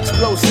 pitch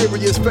blow,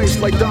 serious face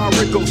like Don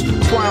Rickles,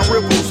 crown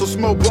ripples, so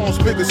smoke bones,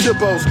 big as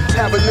hippos,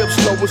 have a lip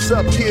slow, what's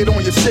up, kid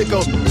on your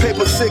sicko,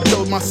 paper sick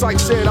though, my psych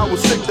said I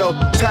was sick though,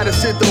 tired of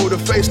shit though, the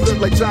face look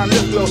like John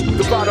Lithgow,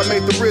 the bottom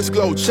made the wrist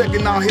glow,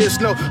 checking out here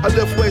snow, I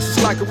lift weights,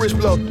 it's like a wrist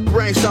blow,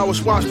 brain shower,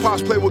 swash,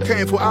 pops, play with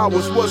cane for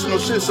hours, wasn't no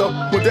shit so,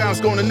 when down's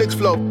going to Knicks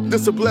flow,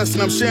 this a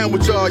blessing I'm sharing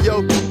with y'all,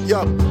 yo,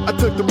 I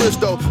took the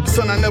risk though,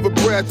 son I never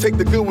brag, take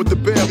the good with the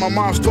bad, my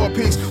mom's taught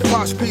peace,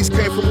 Posh piece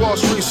came from Wall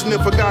Street, sniff,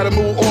 I gotta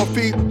move off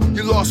feet,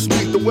 you lost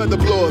sweet, the weather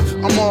blowers,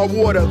 I'm all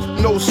water,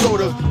 no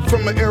soda,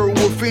 from an era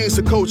with fiends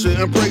to culture,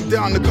 and break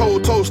down the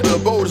cold toaster,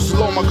 boulders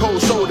along my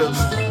cold shoulders.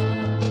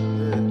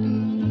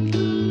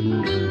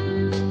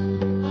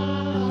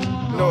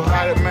 Know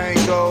how the man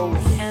goes,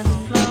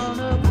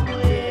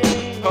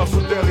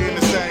 hustle deli in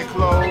the same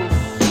clothes,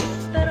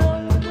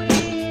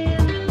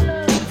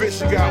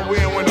 bitch you got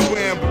wind when the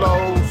wind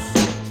blows,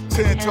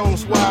 10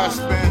 toes wide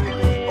spin,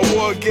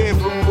 award gave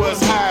him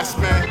was high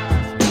spin.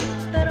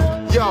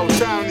 Yo,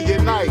 time to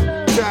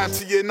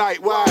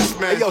unite, wise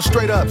man. Hey yo,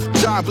 straight up,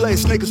 John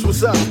Blaze, niggas,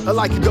 what's up? I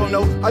like you don't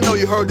know, I know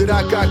you heard that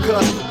I got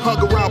cut.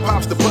 Hung around,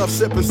 pops the puff,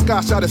 sipping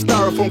scotch out of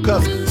styrofoam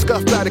cups.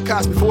 Scuffed by the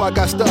cops before I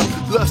got stuck.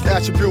 Lust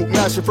attribute,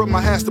 matching from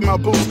my hats to my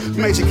boots.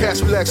 Major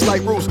cats relax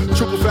like Roos,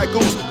 triple fat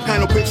goose.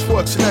 Handle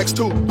pitchforks, next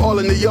two, all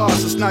in the yard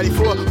since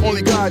 94.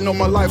 Only God know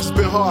my life's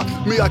been hard.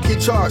 Me, I keep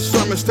charge,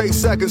 sermon stay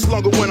seconds,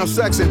 longer when I'm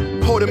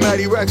sexing. Hold him at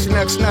erection,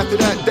 next after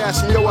that,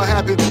 dashing. Yo, I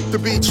happen to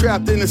be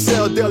trapped in a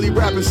cell, deli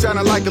rapping,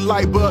 sounding like a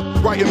light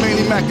bulb. Writing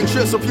mainly Mac and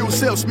trips, a few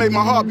sips, made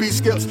my heartbeat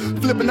skips.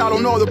 Flipping out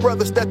on all the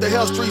brothers that the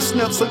hell street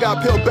snips. I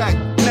got peeled back,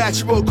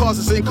 natural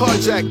causes in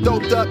carjack.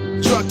 Doped up,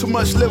 drunk too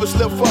much, liver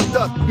slip, fucked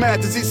up.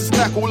 Mad diseases,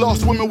 knackle,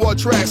 lost women, wore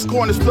tracks.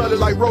 Corners flooded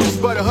like roses,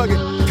 butter hugging.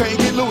 Can't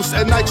get loose,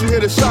 at night you hear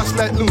the shots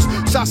let loose.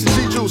 Shots of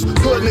G-juice,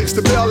 hood nicks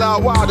to bail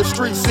out while the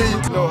streets see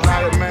you. Know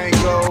how the man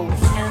goes.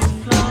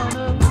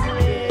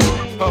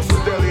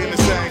 Hustle deli in the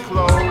same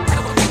clothes.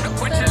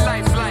 What your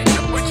life like?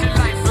 What your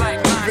life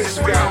like? Bitch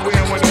got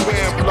wind when the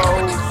wind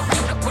blows.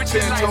 10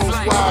 toes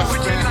wide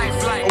spin.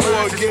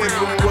 Award Award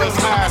given was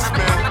Heim,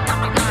 man.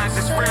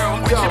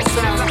 Yo,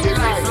 time to get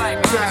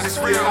night. Time to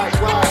get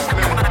night. Wise,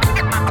 man.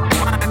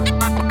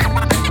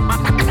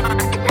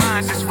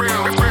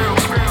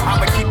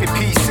 I'ma keep it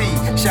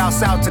PC.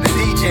 Shouts out to the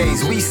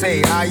DJs. We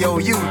say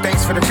IOU.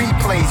 Thanks for the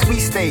replays. We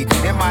stayed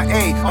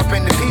MIA up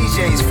in the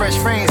PJs. Fresh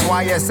frames,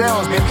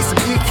 YSLs, maybe some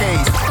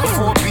EKs.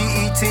 Before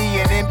BET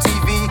and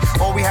MTV,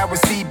 all we had was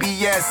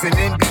CBS and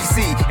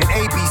NBC and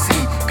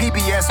ABC.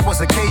 PBS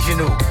was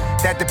occasional.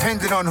 That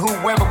depended on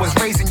whoever was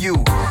raising you.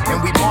 And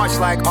we marched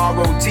like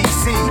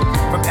ROTC.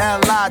 From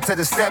LI to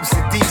the steps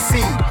of DC.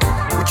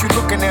 What you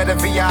looking at the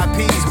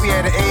VIPs? We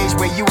at an age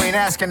where you ain't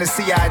asking the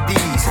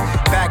CIDs.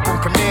 Back when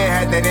Premiere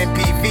had that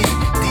MPV.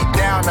 Deep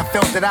down I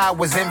felt that I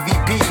was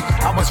MVP.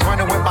 I was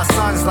running with my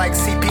sons like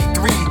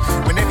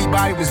CP3. When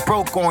everybody was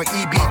broke on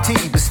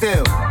EBT. But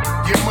still,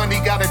 your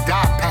money got a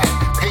dot pack.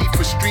 Paid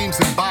for streams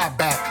and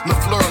buyback.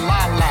 LaFleur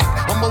Lilac.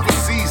 I'm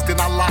overseas, then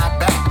I lie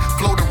back.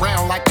 Float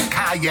around like a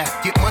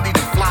kayak. Get money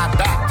to fly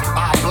back.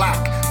 Buy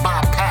black,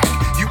 buy pack.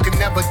 You can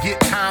never get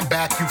time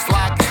back. You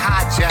fly, get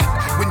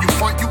hijacked. When you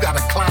front, you gotta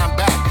climb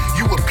back.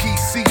 You a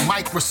PC,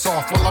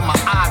 Microsoft, well I'm an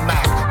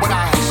iMac. What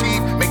I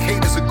achieve, make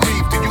haters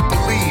aggrieve. Do you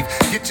believe?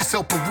 Get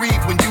yourself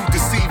bereaved when you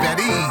deceive at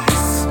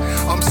ease.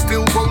 I'm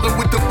still rolling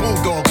with the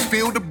bulldogs,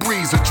 feel the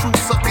breeze. A true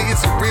sucker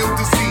is a real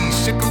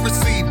disease. Ship and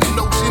receive, the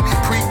notion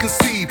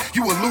preconceived.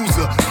 You a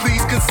loser,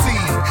 please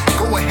concede.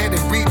 Go ahead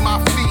and read my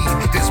feed.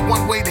 There's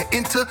one way to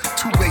enter,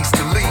 two ways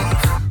to leave.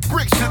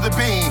 Bricks to the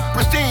beam,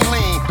 pristine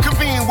lean.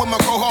 Convene with my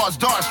cohorts,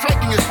 dart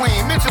striking is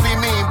clean. Mentally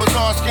mean,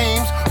 bizarre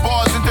schemes.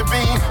 Bars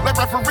intervene, like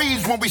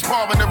referees when we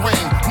spar in the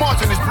ring.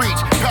 Margin is breach,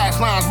 pass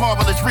lines,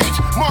 marvelous reach.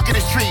 Market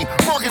is tree,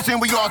 markets in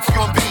we RT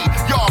on B.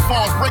 Y'all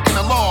falls breaking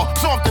the law,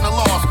 soft in the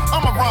loss.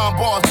 I'm a rhyme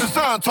boss,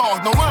 design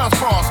talk, no lines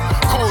cross.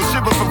 Cold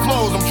shiver for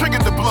flows, I'm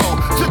triggered to blow.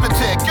 Tip and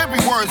tick,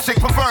 every word sick,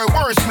 preferred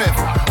wordsmith.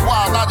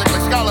 Wild logic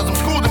like scholars, I'm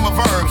schooled in my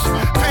verbs.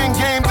 Pen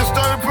game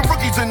disturbed for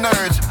rookies and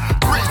nerds.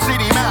 Rich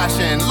city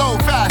mashing, low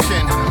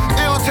fashion.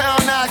 Ill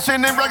town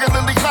action and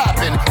regularly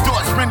clapping.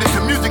 Thoughts rendered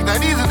to music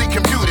not easily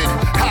computed.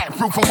 Hack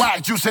proof and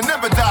whack juice and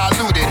never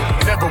diluted.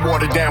 Never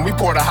watered down, we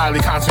poured a highly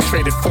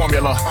concentrated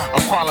formula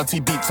of quality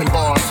beats and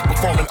bars.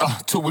 Performing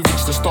till we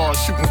reach the stars,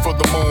 shooting for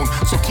the moon.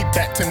 So keep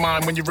that in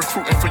mind when you're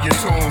recruiting for your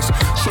tunes.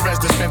 Sure as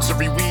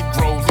dispensary weed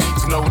grow,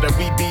 leads know that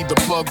we be the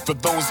plug for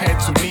those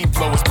heads who need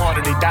flow as part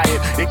of their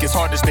diet. It gets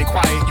hard to stay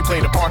quiet. You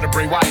play the part of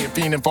Bray Wyatt,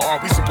 fiending for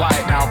art, we supply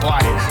it, now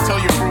apply it. Tell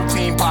your crew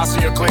team,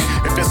 posse or click.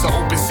 If it's an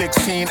open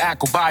 16,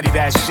 act will body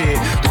that shit.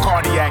 The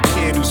cardiac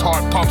kid whose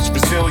heart pumps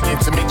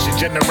resilience and makes your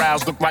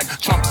generals look like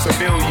Trump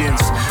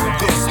civilians.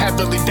 This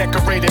heavily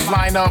decorated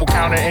lineup will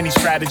counter any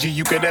strategy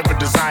you could ever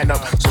design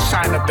up. So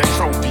shine up that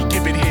trophy,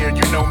 give it here,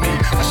 you know me.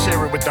 I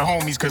share it with the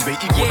homies cause they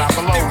equal, not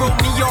below. They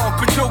wrote me off,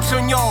 but jokes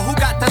on y'all, who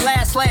got the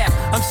last laugh?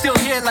 I'm still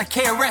here like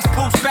KRS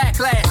post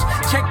backlash.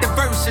 Check the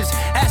verses,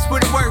 ask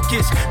where the work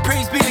is.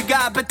 Praise be to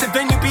God, but the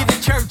venue be the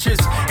churches.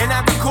 And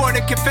I record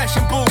a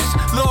confession booths.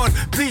 Lord,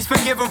 please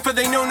forgive them for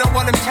they know not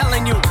what I'm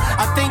telling you.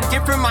 I think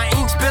different, my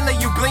ink spiller,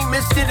 you blink,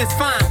 missed it, it's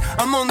fine.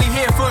 I'm only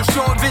here for a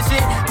short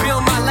visit,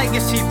 build my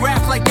legacy,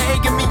 rap like the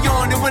egg of me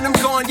on. And when I'm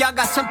gone, y'all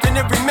got something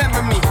to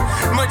remember me.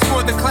 Much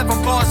more than clever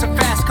bars or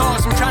fast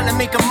cars. I'm trying to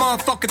make a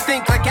motherfucker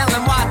think like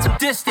Alan Watts, I'm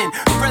distant.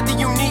 A rather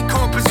unique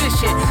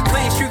composition.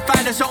 Playing Street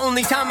Fighter's the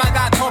only time I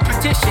got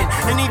competition.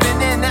 And even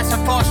then, that's a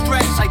far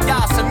stretch. Like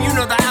Dawson, you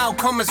know the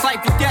outcome is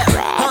life or death.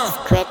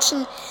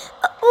 Question.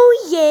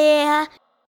 Oh yeah.